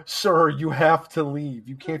 Or, sir, you have to leave.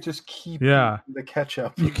 You can't just keep Yeah. eating the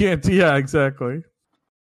ketchup. You can't. Yeah, exactly.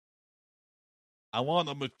 I want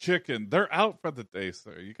them a chicken. They're out for the day,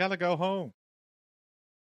 sir. You gotta go home.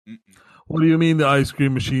 Mm-mm. What do you mean the ice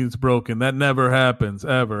cream machine's broken? That never happens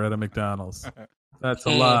ever at a McDonald's. That's a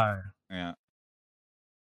lie. Yeah.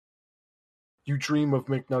 You dream of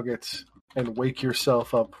McNuggets and wake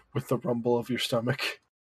yourself up with the rumble of your stomach.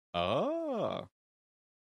 Oh.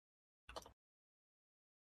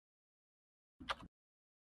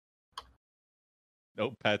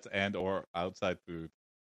 No pets and or outside food.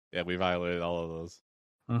 Yeah, we violated all of those.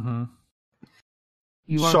 Mm-hmm.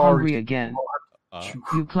 You are Sorry. hungry again. Uh,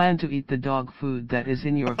 You plan to eat the dog food that is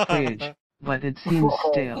in your fridge, but it seems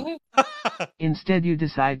stale. Instead, you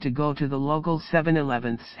decide to go to the local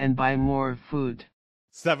 7-Elevens and buy more food.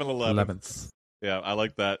 7-Eleven. Yeah, I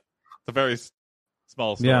like that. It's a very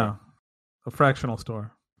small store. Yeah. A fractional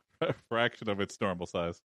store. A fraction of its normal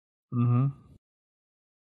size. Mm-hmm.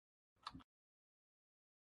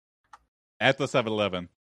 At the 7-Eleven.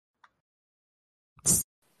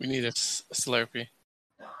 We need a Slurpee.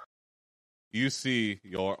 You see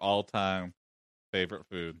your all-time favorite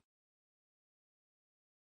food.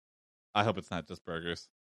 I hope it's not just burgers.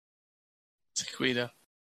 Tequila.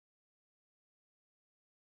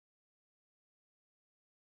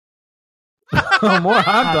 More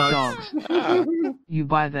hot Hot dogs. dogs. You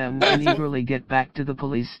buy them and eagerly get back to the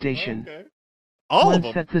police station. Okay. All of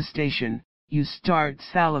Once them. at the station, you start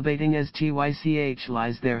salivating as TYCH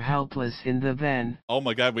lies there helpless in the van. Oh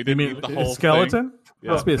my god, we You didn't mean eat the whole skeleton? thing.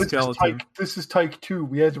 Yeah. Must be a This skeleton. This is Tyke 2.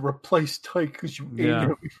 We had to replace Tyke because you ate Yeah.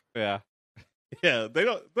 him. Yeah. Yeah, they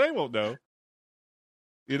won't know.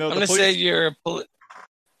 You know, I'm gonna say I'm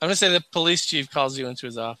gonna say the police chief calls you into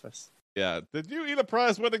his office. yeah. Did you eat a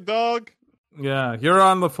prize-winning dog? Yeah, you're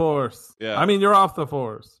on the force. Yeah. I mean, you're off the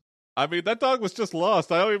force. I mean, that dog was just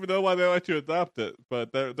lost. I don't even know why they let you adopt it,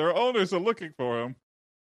 but their owners are looking for him.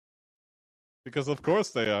 Because of course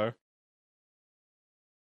they are.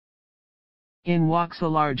 In walks a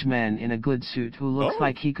large man in a good suit who looks Oh.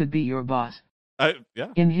 like he could be your boss. Yeah.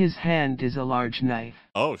 In his hand is a large knife.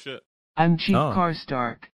 Oh shit. I'm Chief Oh.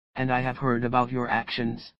 Karstark, and I have heard about your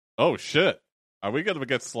actions. Oh shit. Are we gonna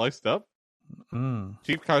get sliced up? Mm.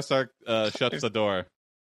 Chief Karstark shuts the door.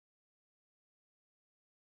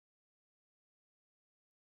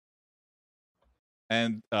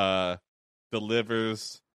 And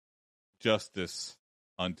delivers justice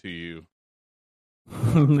unto you.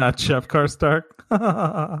 Not Chef Karstark.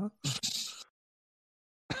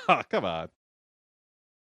 Oh, come on.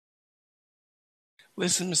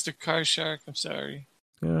 Listen, Mr. Car Shark, I'm sorry.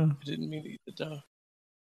 Yeah. I didn't mean to eat the dog.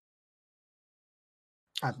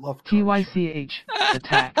 I love TYCH,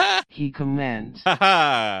 attack, he commands.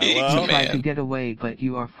 Haha. You Well, try to man. get away, but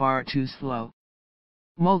you are far too slow.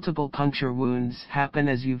 Multiple puncture wounds happen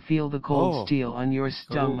as you feel the cold Oh. steel on your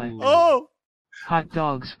stomach. oh, Hot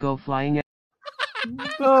dogs go flying at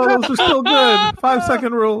Oh, those are still good.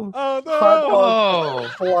 5-second rule. oh no. Hot dog Oh,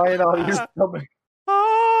 flying out of your stomach.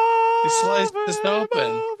 he sliced this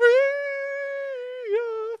open.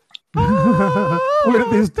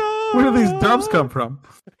 Where did these dubs come from?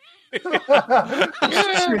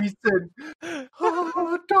 Jason.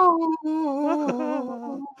 Hot dogs.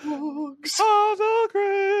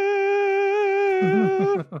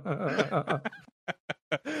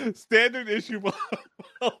 Standard issue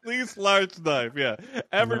police large knife. Yeah,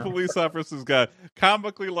 every Yeah. police officer's got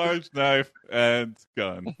comically large knife and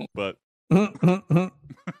gun. But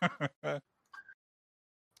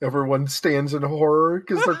Everyone stands in horror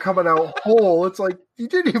because they're coming out whole. It's like you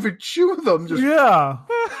didn't even chew them. Just Yeah.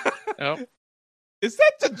 Yep. is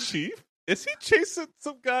that the chief? Is he chasing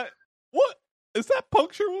some guy? What is that?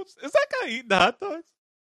 Puncture wounds? Is that guy eating hot dogs?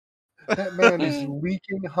 that man is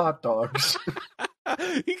leaking hot dogs.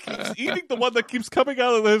 He keeps eating the one that keeps coming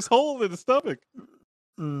out of his hole in his stomach.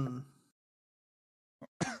 Mm.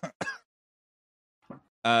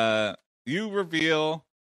 You reveal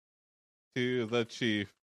to the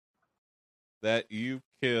chief that you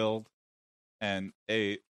killed and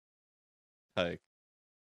ate Tyke.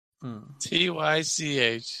 Mm.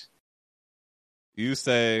 TYCH. You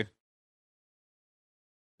say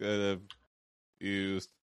could have used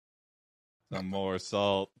some more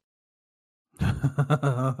salt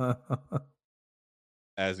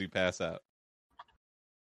as you pass out.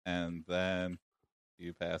 And then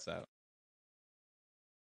you pass out.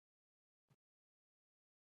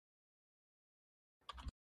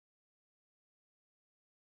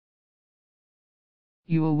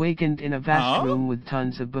 You awakened in a vast Huh? room with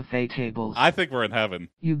tons of buffet tables. I think we're in heaven.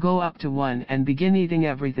 You go up to one and begin eating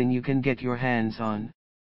everything you can get your hands on.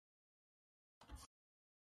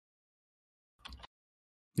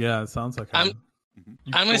 Yeah, it sounds like I'm- heaven.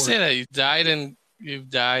 I'm gonna say that you've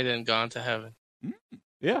died and gone to heaven.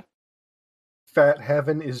 Yeah. Fat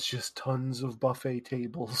heaven is just tons of buffet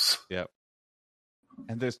tables.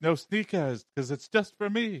 And there's no sneakers because it's just for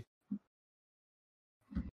me.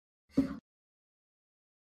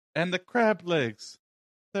 And the crab legs,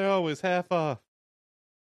 they're always half off.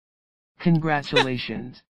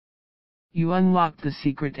 Congratulations. You unlocked the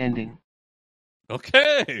secret ending.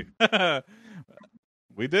 Okay.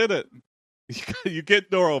 We did it. You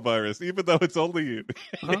get norovirus, even though it's only you.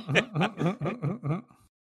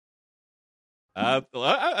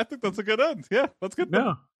 I think that's a good end. Yeah, let's get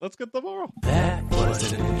Yeah. let's get the moral. That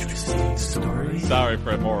was an interesting story. Sorry for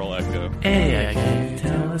a moral echo. Hey, can you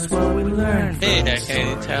tell us what we learned? Hey,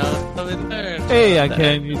 can you tell us what we learned? Hey,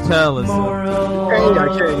 can you tell us? Moral. Hey, I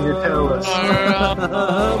can you tell us?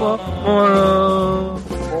 Moral. Oh,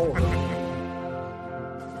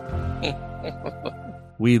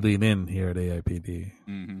 We lean in here at AIPD.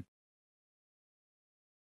 Mm-hmm.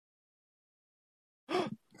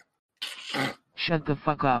 Shut the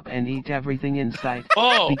fuck up and eat everything in sight,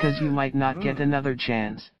 Oh, because you might not get another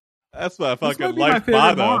chance. That's my This fucking might be my life favorite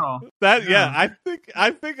motto. moral. That Yeah. I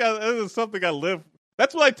think that is something I live.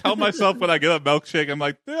 That's what I tell myself when I get a milkshake. I'm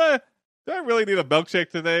like, do I really need a milkshake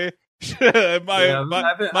today? my Yeah, my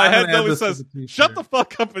I'm head gonna add always this to says, the t-shirt. "Shut the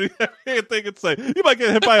fuck up!" And everything and say, "You might get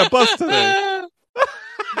hit by a bus today."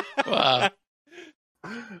 wow.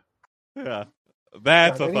 Yeah,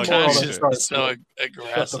 that's Yeah, a any fucking moral Conscious, that t-shirt. starts so with, Shut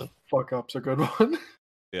aggressive. the fuck up's a good one.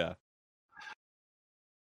 Yeah.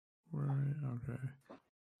 Right, okay.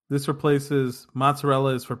 This replaces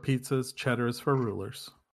mozzarella is for pizzas, cheddar is for rulers.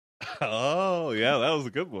 Oh yeah, that was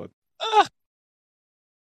a good one. Ah.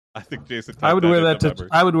 I think Jason. I would typed wear in that the to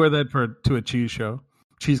I would wear that to a cheese show.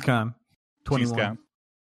 CheeseCon 21.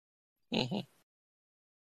 Cheese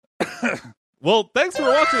Mhm. Well, thanks for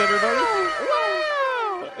watching, everybody.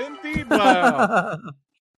 Wow, indeed,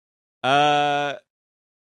 wow.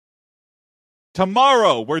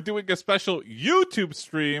 Tomorrow we're doing a special YouTube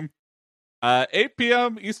stream, 8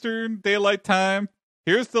 p.m. Eastern Daylight Time.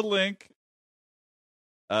 Here's the link.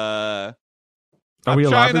 Are we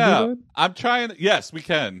allowed to do out. that? I'm trying. Yes, we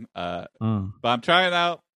can. But I'm trying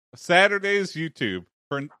out Saturday's YouTube.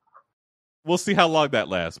 We'll see how long that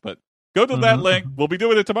lasts. But go to that link. We'll be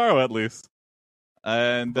doing it tomorrow at least.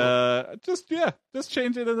 And just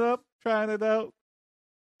changing it up, trying it out,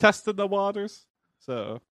 testing the waters.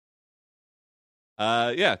 So,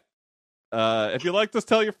 if you like this,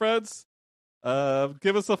 tell your friends.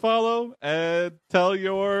 Give us a follow and tell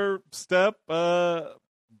your step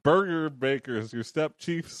burger bakers, your step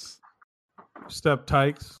chiefs. Step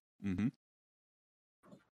tykes. Mm-hmm.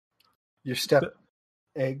 Your step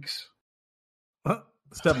eggs.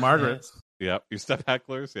 Step Margarets. Yep, your step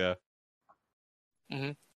hecklers. Yeah.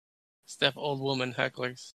 Step old woman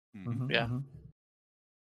hecklers. Mhm. Yeah.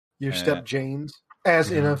 Your Yeah. step Janes.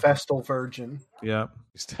 As in a Vestal Virgin. Yep.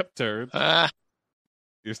 Your step turd. Ah,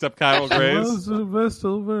 Your step Kyle Grays. Was a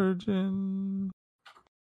Vestal Virgin.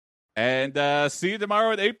 And see you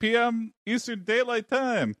tomorrow at 8 p.m. Eastern Daylight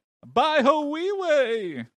Time. Bye ho wee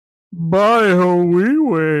way. Bye ho wee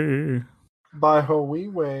way. By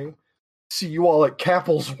Hoiway. See you all at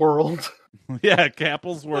Capple's World. Yeah,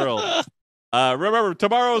 Capple's World. Remember,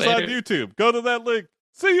 tomorrow's on Later. YouTube. Go to that link.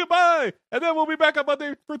 See you, bye. And then we'll be back on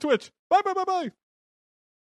Monday for Twitch. Bye, bye, bye, bye.